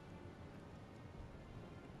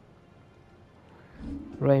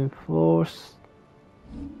 Reinforced.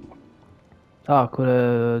 Ah,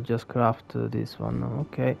 could just craft this one.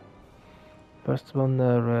 Okay. First one,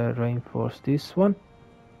 reinforce this one.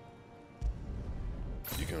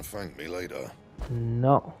 You can thank me later.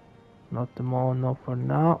 No, not the more. No, for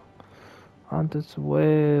now. Hunter's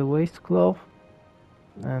waist glove,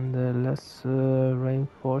 and let's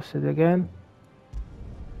reinforce it again.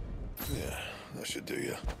 Yeah, that should do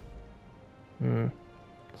you.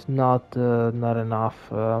 It's not enough,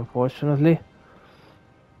 unfortunately.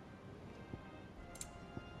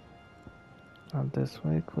 And this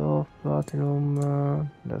way, glove, platinum,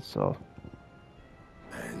 that's all.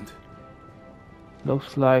 And?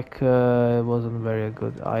 Looks like it wasn't a very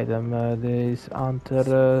good item, this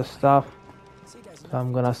hunter stuff. So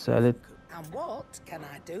I'm gonna sell it. And what can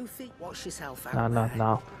I do for you? Watch yourself out. No, not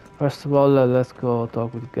now. First of all, let's go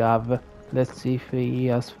talk with Gav. Let's see if he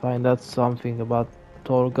has found out something about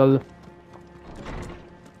Torgal.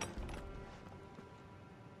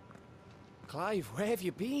 Clive, where have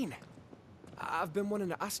you been? I've been wanting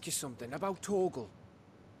to ask you something about Torgal.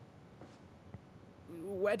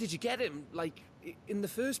 Where did you get him, like, in the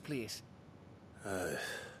first place?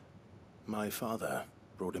 My father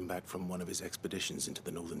brought him back from one of his expeditions into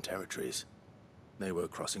the Northern Territories. They were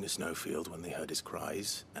crossing a snowfield when they heard his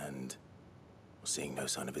cries, and seeing no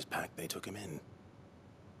sign of his pack, they took him in.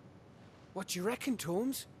 What do you reckon,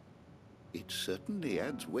 Tomes? It certainly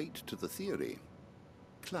adds weight to the theory.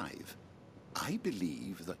 Clive, I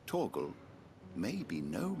believe that Torgal may be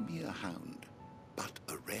no mere hound, but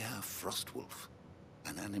a rare frostwolf,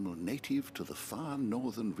 an animal native to the far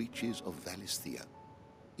northern reaches of Valisthea.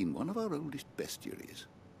 In one of our oldest bestiaries,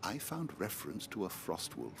 I found reference to a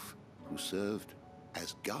frostwolf who served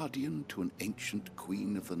as guardian to an ancient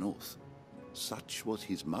queen of the north. Such was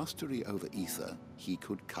his mastery over ether, he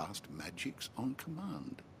could cast magics on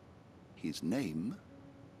command. His name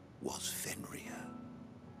was Fenrir.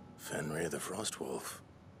 Fenrir the Frostwolf.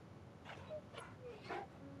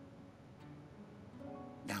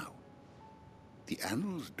 Now, the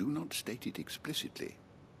annals do not state it explicitly,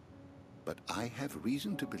 but I have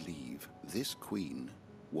reason to believe this queen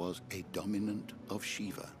was a dominant of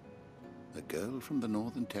Shiva, a girl from the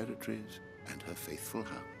Northern Territories and her faithful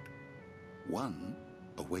hound. One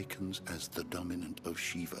awakens as the dominant of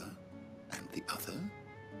Shiva, and the other?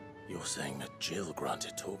 You're saying that Jill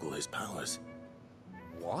granted Torgal his powers?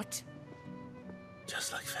 What?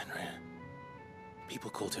 Just like Fenrir. People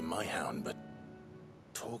called him my hound, but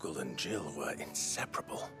Torgal and Jill were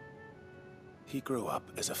inseparable. He grew up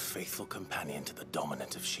as a faithful companion to the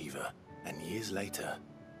dominant of Shiva, and years later,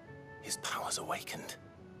 his powers awakened,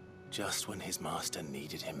 just when his master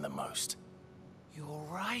needed him the most. You're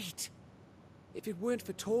right. If it weren't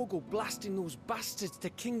for Torgal blasting those bastards to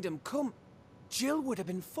Kingdom Come, Jill would have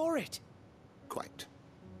been for it. Quite.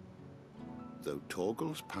 Though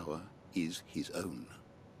Torgal's power is his own,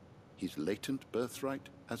 his latent birthright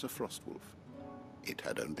as a Frostwolf, it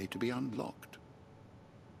had only to be unlocked.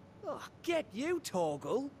 Oh, get you,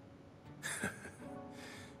 Torgal!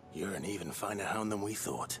 You're an even finer hound than we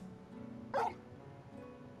thought.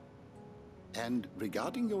 And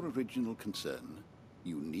regarding your original concern,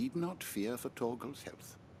 you need not fear for Torgal's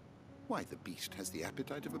health. Why, the beast has the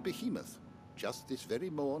appetite of a behemoth. Just this very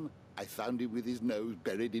morn, I found him with his nose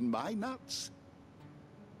buried in my nuts.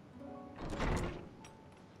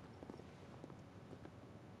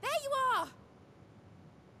 There you are!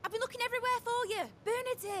 I've been looking everywhere for you.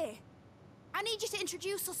 Bernard's here. I need you to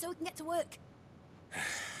introduce us so we can get to work.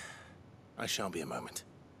 I shan't be a moment.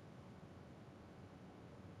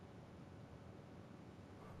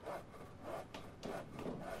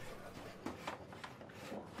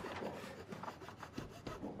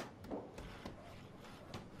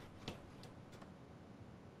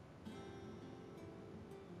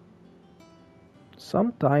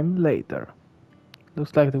 Sometime later.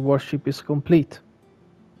 Looks like the warship is complete.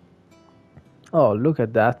 Oh, look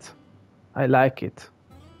at that. I like it.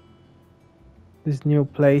 This new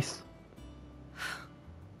place.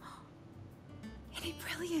 Isn't it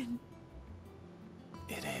brilliant?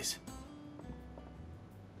 It is.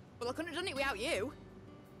 Well, I couldn't have done it without you.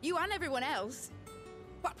 You and everyone else.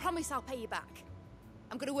 But I promise I'll pay you back.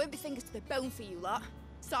 I'm gonna work my fingers to the bone for you lot.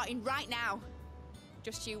 Starting right now.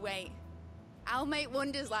 Just you wait. I'll make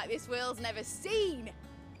wonders like this world's never seen.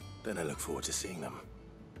 Then I look forward to seeing them.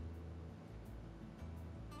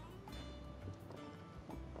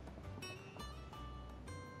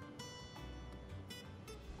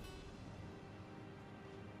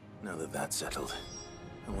 Now that that's settled,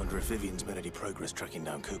 I wonder if Vivian's made any progress tracking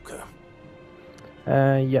down Kupka.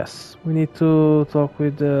 Yes, we need to talk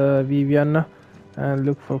with Vivian and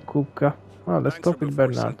look for Kupka. Oh, let's talk with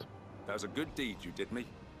Bernard. That was a good deed you did me.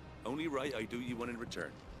 Only right I do you one in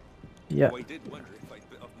return. Yeah. Oh, I did wonder if I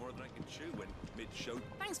bit off more than I could chew when mid-show.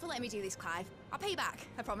 Thanks for letting me do this, Clive. I'll pay you back,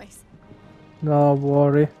 I promise. No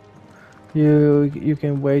worry. You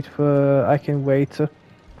can wait for... I can wait.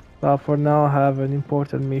 But for now I have an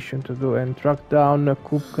important mission to do and track down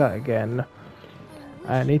Kupka again.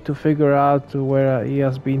 I need to figure out where he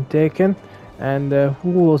has been taken and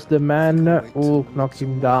who was the man who knocked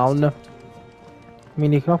him down. I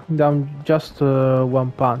mean, he knocked him down just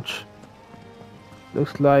one punch.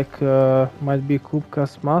 Looks like might be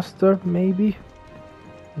Kupka's master, maybe?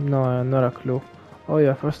 No, not a clue. Oh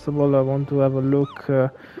yeah, first of all I want to have a look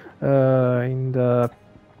in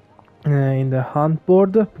the hunt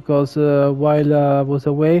board, because while I was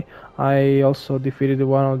away I also defeated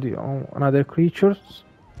one of the another creatures.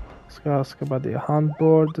 Let's ask about the hunt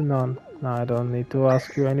board. No, I don't need to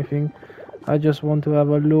ask you anything. I just want to have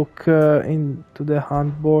a look into the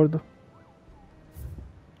hunt board.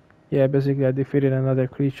 Yeah, basically I defeated another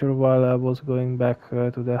creature while I was going back to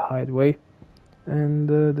the hideaway. And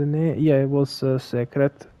the name, yeah, it was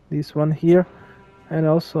secret, this one here. And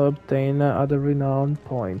also obtain other renown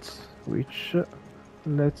points, which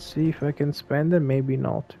let's see if I can spend them, maybe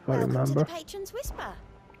not, if I remember. Patron's Whisper.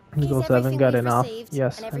 Because I haven't got enough.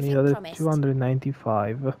 Yes, I need another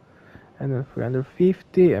 295 and then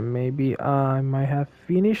 350, and maybe I might have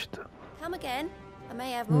finished. Come again. I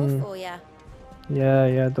may have more for you.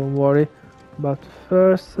 Yeah, don't worry. But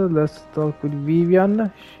first, let's talk with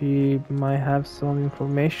Vivian. She might have some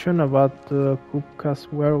information about Kupka's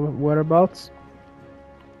whereabouts.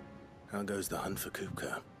 How goes the hunt for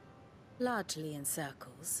Kupka? Largely in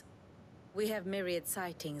circles. We have myriad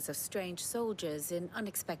sightings of strange soldiers in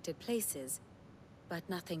unexpected places, but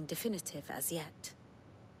nothing definitive as yet.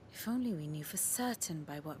 If only we knew for certain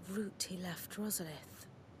by what route he left Rosalith.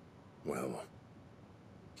 Well,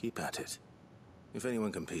 keep at it. If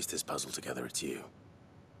anyone can piece this puzzle together, it's you.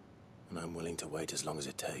 And I'm willing to wait as long as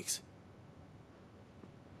it takes.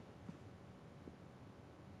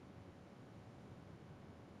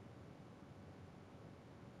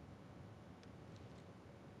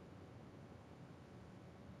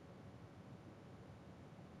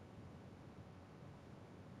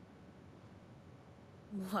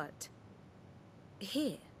 What?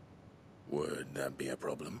 Here? Would that be a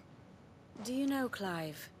problem? Do you know,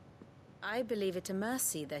 Clive? I believe it a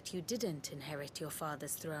mercy that you didn't inherit your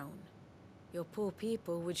father's throne. Your poor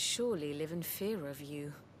people would surely live in fear of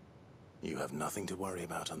you. You have nothing to worry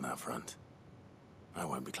about on that front. I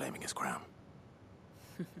won't be claiming his crown.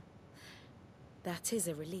 That is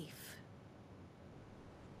a relief.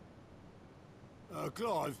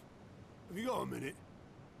 Clive, have you got a minute?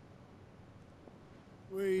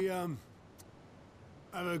 We, have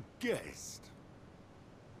a guest.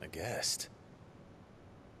 A guest?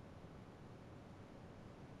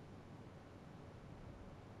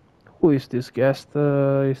 Who is this guest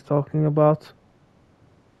he's talking about?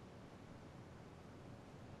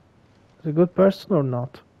 Is he a good person or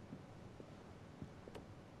not?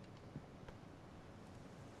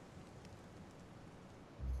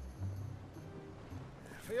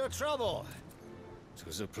 For your trouble. It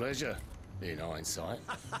was a pleasure, in hindsight.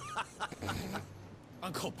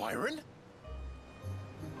 Uncle Byron?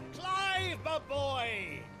 Clive, my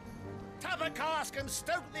boy! Tap a cask and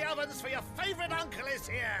stoke the ovens, for your favorite uncle is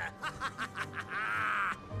here!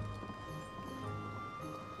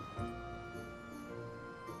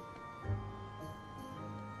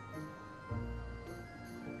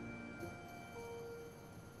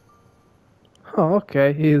 Oh,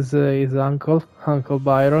 okay, he's his uncle, Uncle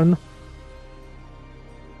Byron.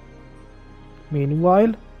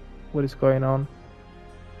 Meanwhile, what is going on?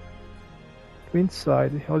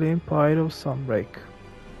 Inside the Holy Empire of Sunbreak.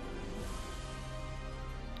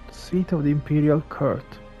 Seat of the Imperial Court.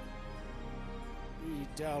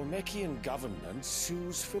 The Dalmekian government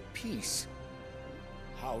sues for peace.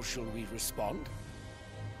 How shall we respond?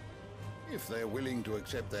 If they're willing to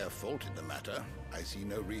accept their fault in the matter, I see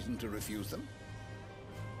no reason to refuse them.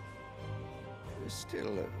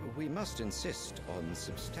 Still, we must insist on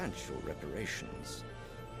substantial reparations.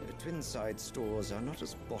 Twinside stores are not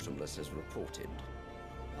as bottomless as reported.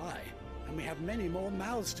 Aye, and we have many more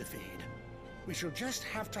mouths to feed. We shall just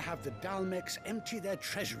have to have the Dalmex empty their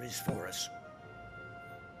treasuries for us.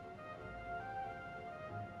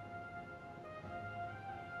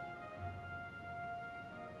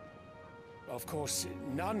 Of course,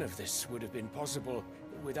 none of this would have been possible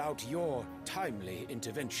without your timely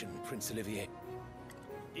intervention, Prince Olivier.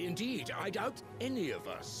 Indeed, I doubt any of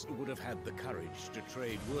us would have had the courage to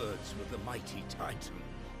trade words with the mighty Titan,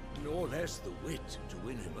 nor less the wit to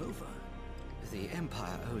win him over. The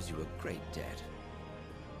Empire owes you a great debt.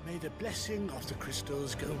 May the blessing of the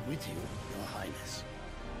crystals go with you, Your Highness.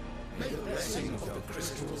 May the blessing of the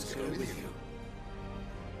crystals go with you.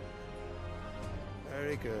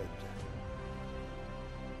 Very good.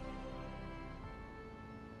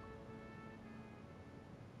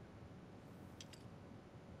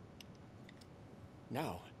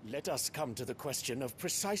 Now, let us come to the question of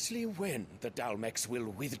precisely when the Dalmex will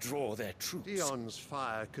withdraw their troops. Dion's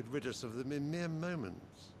fire could rid us of them in mere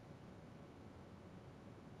moments.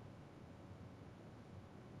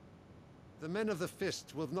 The men of the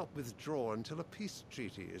Fist will not withdraw until a peace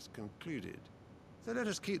treaty is concluded. So let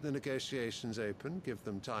us keep the negotiations open, give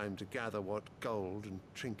them time to gather what gold and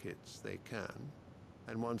trinkets they can.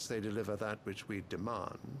 And once they deliver that which we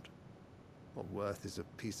demand, what worth is a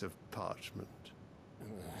piece of parchment?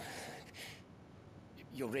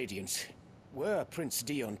 Your Radiance, were Prince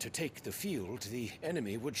Dion to take the field, the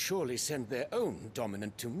enemy would surely send their own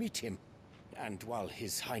dominant to meet him. And while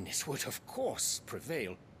His Highness would of course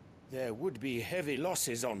prevail, there would be heavy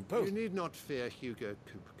losses on both. You need not fear Hugo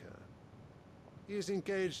Kupka. He is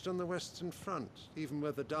engaged on the Western Front. Even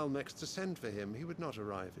were the Dalmex to send for him, he would not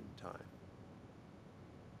arrive in time.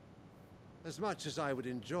 As much as I would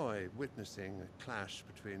enjoy witnessing a clash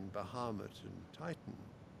between Bahamut and Titan,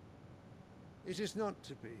 it is not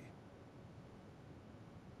to be.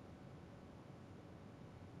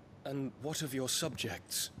 And what of your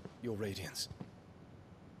subjects, Your Radiance?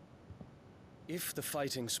 If the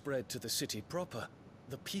fighting spread to the city proper,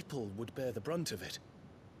 the people would bear the brunt of it.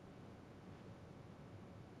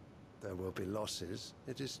 There will be losses,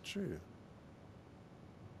 it is true.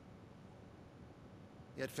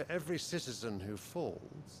 Yet for every citizen who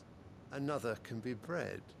falls, another can be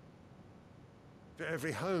bred. For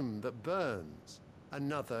every home that burns,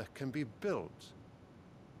 another can be built.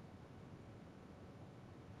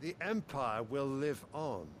 The Empire will live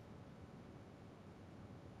on.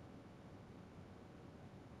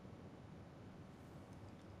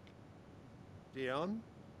 Dion?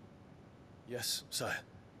 Yes, sire.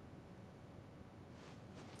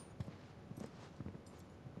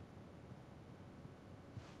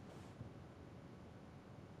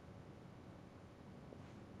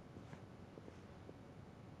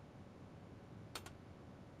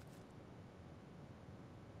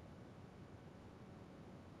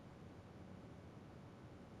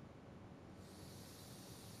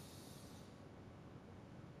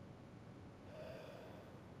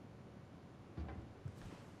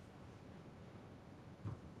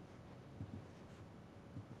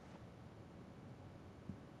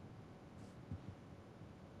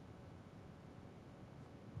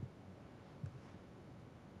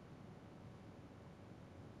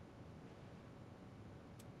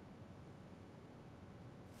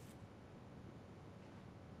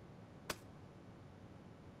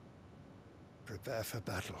 Prepare for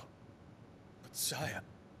battle. But sire...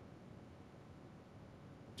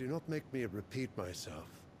 Do not make me repeat myself.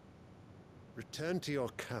 Return to your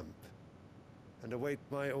camp and await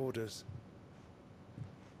my orders.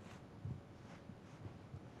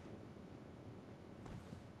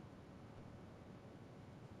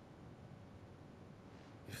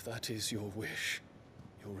 If that is your wish,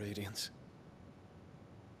 your Radiance,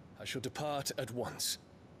 I shall depart at once.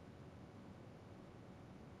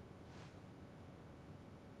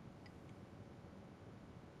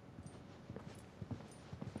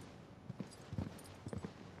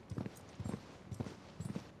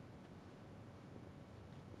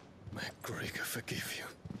 May Gregor forgive you.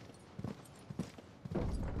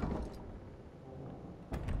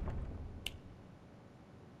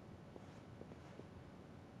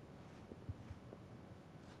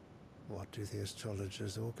 What do the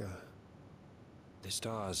astrologers augur? The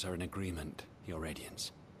stars are in agreement, Your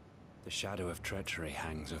Radiance. The shadow of treachery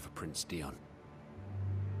hangs over Prince Dion.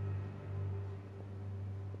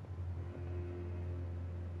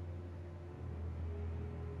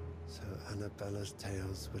 So Annabella's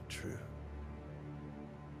tales were true.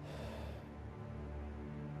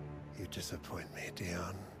 You disappoint me,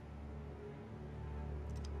 Dion.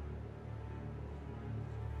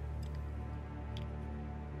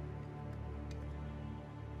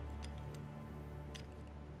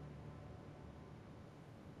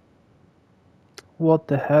 What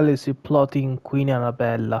the hell is he plotting, Queen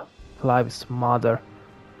Annabella, Clive's mother?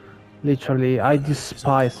 Literally, I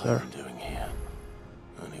despise her.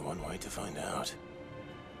 Only one way to find out.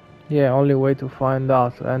 Yeah, only way to find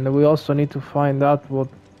out, and we also need to find out what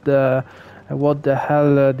the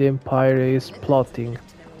hell the Empire is plotting.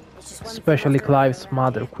 Especially Clive's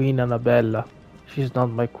mother, Queen Annabella. She's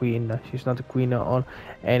not my queen. She's not a queen on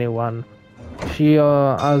anyone. She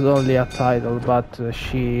has only a title, but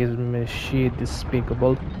she is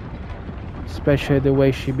despicable. Especially the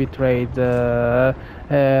way she betrayed the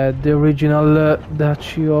original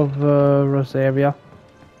Duchy of Rosaria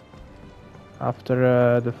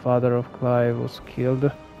after the father of Clive was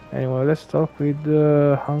killed. Anyway, let's talk with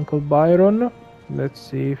Uncle Byron. Let's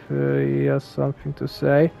see if he has something to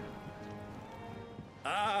say.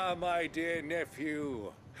 Ah, my dear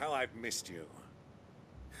nephew, how I've missed you.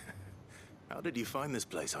 How did you find this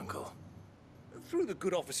place, Uncle? Through the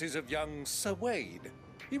good offices of young Sir Wade.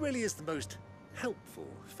 He really is the most helpful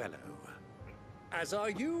fellow. As are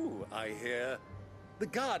you, I hear. The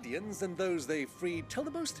Guardians and those they freed tell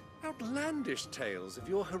the most outlandish tales of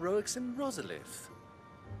your heroics in Rosalith.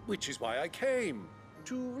 Which is why I came,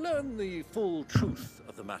 to learn the full truth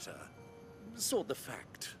of the matter. Sort the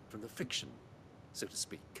fact from the fiction, so to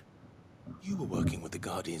speak. You were working with the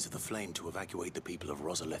Guardians of the Flame to evacuate the people of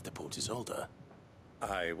Rosalith to Port Isolde.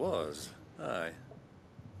 I was, aye.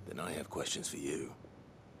 Then I have questions for you.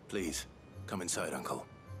 Please, come inside, Uncle.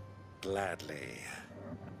 Gladly.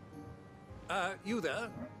 You there?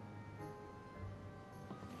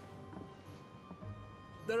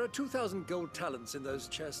 There are 2,000 gold talents in those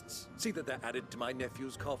chests. See that they're added to my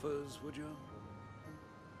nephew's coffers, would you?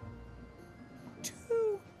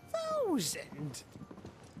 2,000?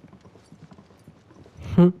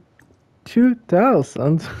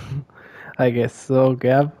 2,000? I guess so,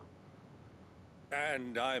 Gab.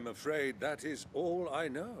 And I'm afraid that is all I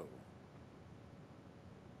know.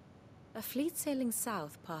 A fleet sailing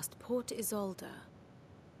south past Port Isolde.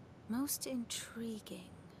 Most intriguing.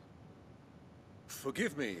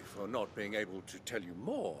 Forgive me for not being able to tell you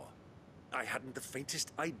more. I hadn't the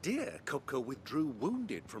faintest idea Kupka withdrew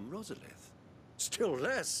wounded from Rosalith. Still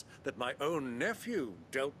less that my own nephew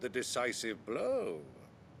dealt the decisive blow.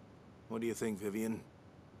 What do you think, Vivian?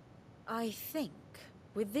 I think,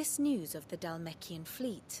 with this news of the Dhalmekian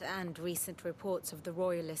fleet and recent reports of the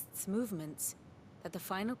Royalists' movements, that the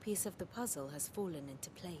final piece of the puzzle has fallen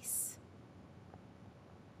into place.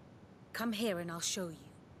 Come here and I'll show you.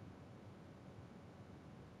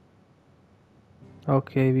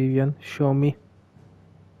 Okay, Vivian, show me.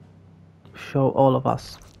 Show all of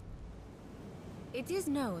us. It is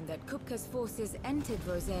known that Kupka's forces entered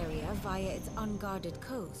Rosaria via its unguarded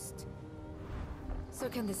coast. So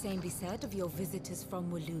can the same be said of your visitors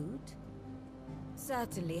from Waloed?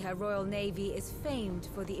 Certainly her Royal Navy is famed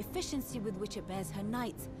for the efficiency with which it bears her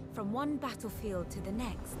knights from one battlefield to the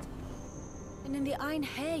next. And in the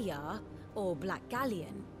Einherjar, or Black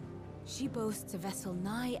Galleon, she boasts a vessel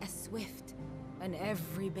nigh as swift and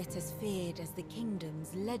every bit as feared as the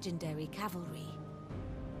kingdom's legendary cavalry.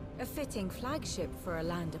 A fitting flagship for a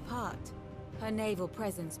land apart, her naval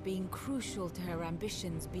presence being crucial to her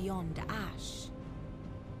ambitions beyond Ash.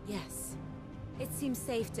 Yes, it seems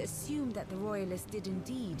safe to assume that the Royalists did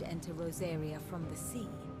indeed enter Rosaria from the sea.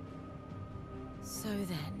 So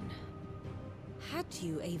then, had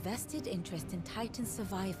you a vested interest in Titan's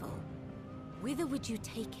survival, whither would you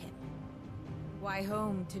take him? Why,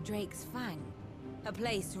 home to Drake's Fang, a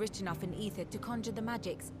place rich enough in ether to conjure the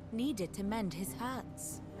magics needed to mend his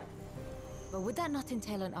hurts. But would that not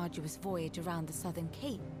entail an arduous voyage around the southern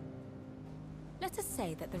cape? Let us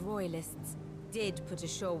say that the Royalists did put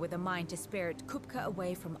ashore with a mind to spirit Kupka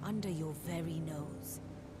away from under your very nose.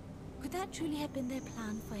 Could that truly have been their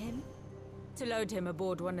plan for him? To load him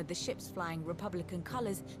aboard one of the ships flying Republican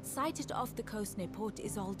colors sighted off the coast near Port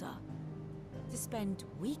Isolde. To spend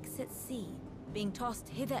weeks at sea, being tossed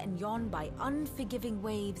hither and yon by unforgiving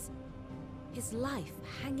waves, his life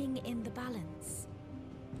hanging in the balance.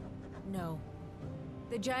 No.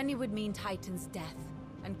 The journey would mean Titan's death,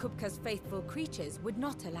 and Kupka's faithful creatures would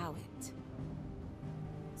not allow it.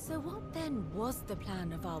 So what then was the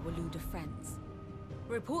plan of our Waloed friends?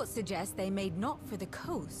 Reports suggest they made not for the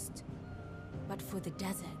coast, but for the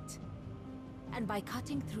desert. And by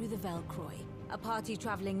cutting through the Velcroy, a party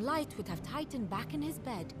traveling light would have Titan back in his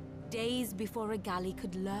bed days before a galley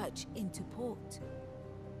could lurch into port.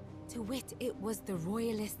 To wit, it was the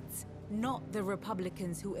Royalists, not the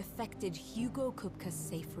Republicans, who effected Hugo Kupka's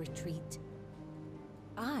safe retreat.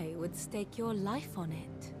 I would stake your life on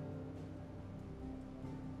it.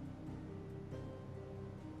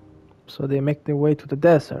 So they make their way to the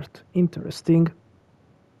desert. Interesting.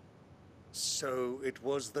 So it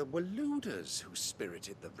was the Waloeders who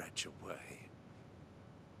spirited the wretch away.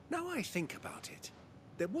 Now I think about it,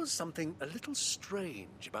 there was something a little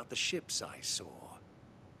strange about the ships I saw.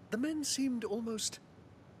 The men seemed almost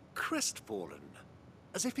crestfallen,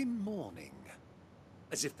 as if in mourning,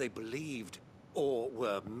 as if they believed, or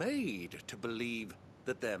were made to believe,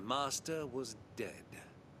 that their master was dead.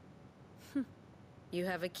 You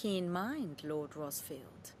have a keen mind, Lord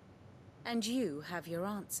Rosfield. And you have your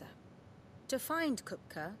answer. To find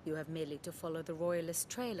Kupka, you have merely to follow the Royalist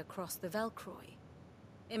trail across the Velcroy.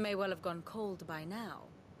 It may well have gone cold by now,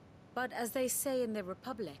 but as they say in the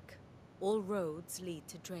Republic, all roads lead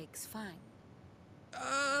to Drake's Fang.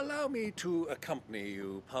 Allow me to accompany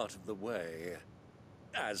you part of the way.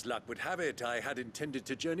 As luck would have it, I had intended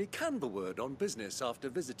to journey Canberward on business after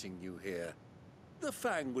visiting you here. The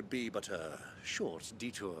Fang would be but a short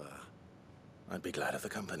detour. I'd be glad of the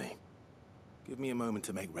company. Give me a moment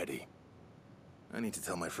to make ready. I need to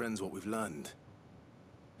tell my friends what we've learned,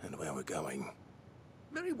 and where we're going.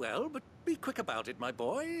 Very well, but be quick about it, my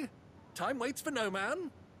boy. Time waits for no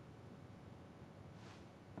man.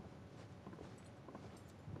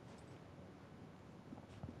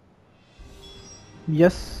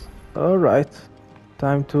 Yes. All right.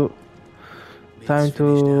 Time to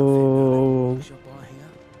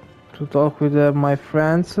talk with my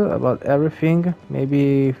friends about everything.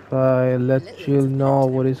 Maybe if I let Jill know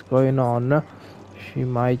what is going on, she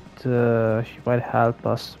might help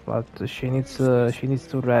us. But she needs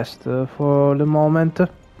to rest for the moment.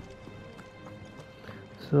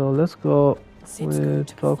 So let's go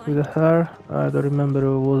talk with her. I don't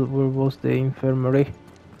remember where was the infirmary.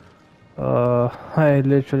 I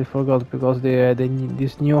literally forgot because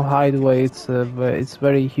this new hideaway it's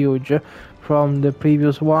very huge from the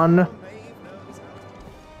previous one.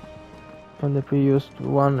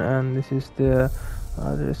 And this is the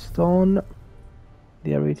other stone.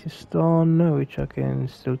 the Arity Stone, which I can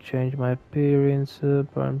still change my appearance,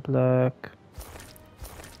 burn black.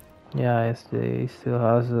 Yeah, yes, he still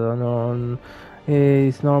has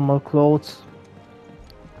his normal clothes.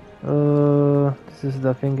 This is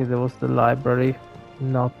the thing, there was the library,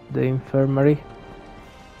 not the infirmary.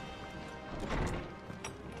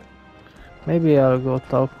 Maybe I'll go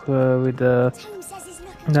talk with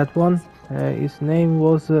that one. His name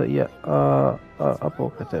was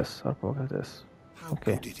Apocrates.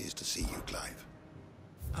 Okay. Good it is to see you, Clive.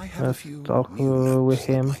 I have a Let's few talk new with notes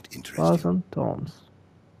that him. might interest you. 1,000 tomes.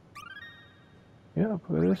 Yeah,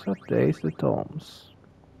 Apocrates updates the tomes.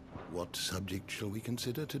 What subject shall we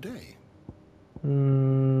consider today?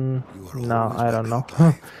 No, always I don't know.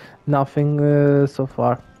 welcome, Nothing so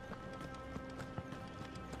far.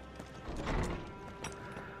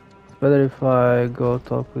 It's better if I go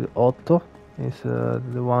talk with Otto. He's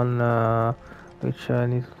the one which I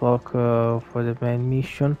need to talk for the main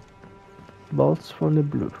mission. Bolts from the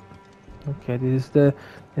Blur. Okay, this is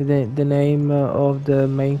the name of the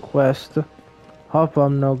main quest. Hope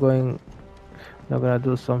I'm not gonna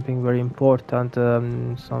do something very important.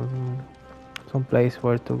 Some place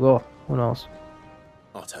where to go. Who knows?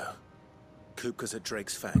 Otto, Kupka's at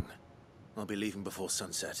Drake's Fang. I'll be leaving before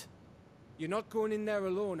sunset. You're not going in there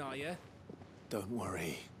alone, are you? Don't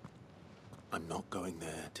worry. I'm not going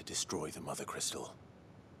there to destroy the Mother Crystal.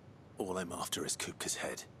 All I'm after is Kupka's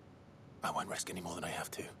head. I won't risk any more than I have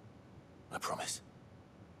to. I promise.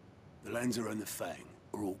 The Lancer and the Fang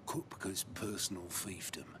are all Kupka's personal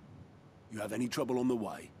fiefdom. You have any trouble on the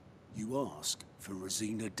way, you ask for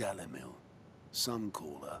Rosina Dalamil. Some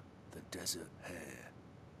call her the Desert Hare.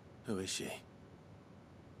 Who is she?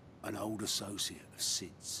 An old associate of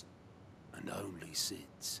Sid's, and only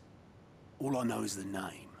Sid's. All I know is the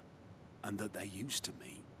name, and that they used to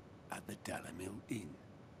meet at the Dalamil Inn.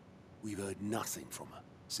 We've heard nothing from her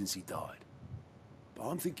since he died. But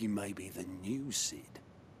I'm thinking maybe the new Sid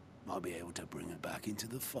might be able to bring her back into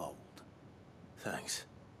the fold. Thanks.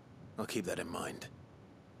 I'll keep that in mind.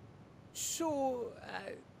 So,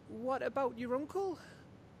 what about your uncle?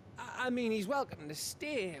 I mean, he's welcome to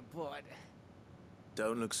stay, but...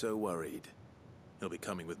 Don't look so worried. He'll be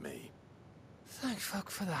coming with me. Thank fuck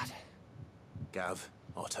for that. Gav,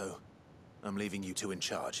 Otto, I'm leaving you two in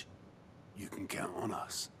charge. You can count on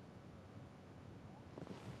us.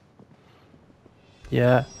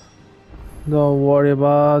 Yeah, don't worry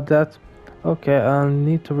about that. Okay, I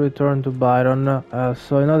need to return to Byron.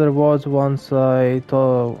 So in other words, once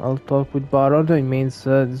I'll talk with Byron, it means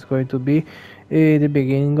it's going to be the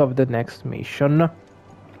beginning of the next mission.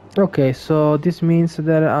 Okay, so this means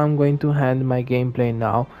that I'm going to end my gameplay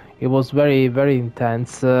now. It was very, very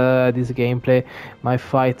intense, this gameplay. My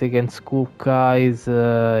fight against Kupka,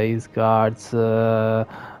 his guards,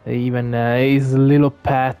 even his little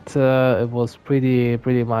pet, it was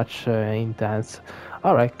pretty much intense.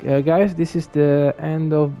 Alright, guys, this is the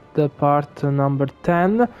end of the part number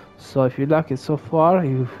 10. So if you like it so far,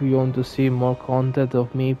 if you want to see more content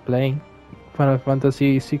of me playing Final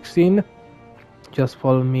Fantasy XVI, just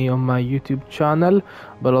follow me on my YouTube channel,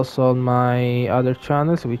 but also on my other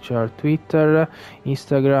channels, which are Twitter,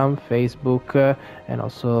 Instagram, Facebook, and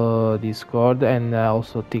also Discord, and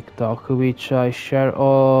also TikTok, which I share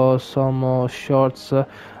some shorts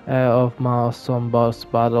of some boss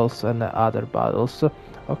battles and other battles.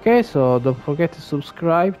 Okay, so don't forget to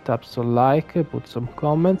subscribe, tap some like, put some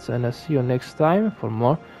comments, and I'll see you next time for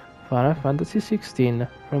more Final Fantasy XVI.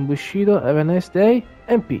 From Bushido, have a nice day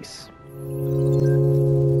and peace.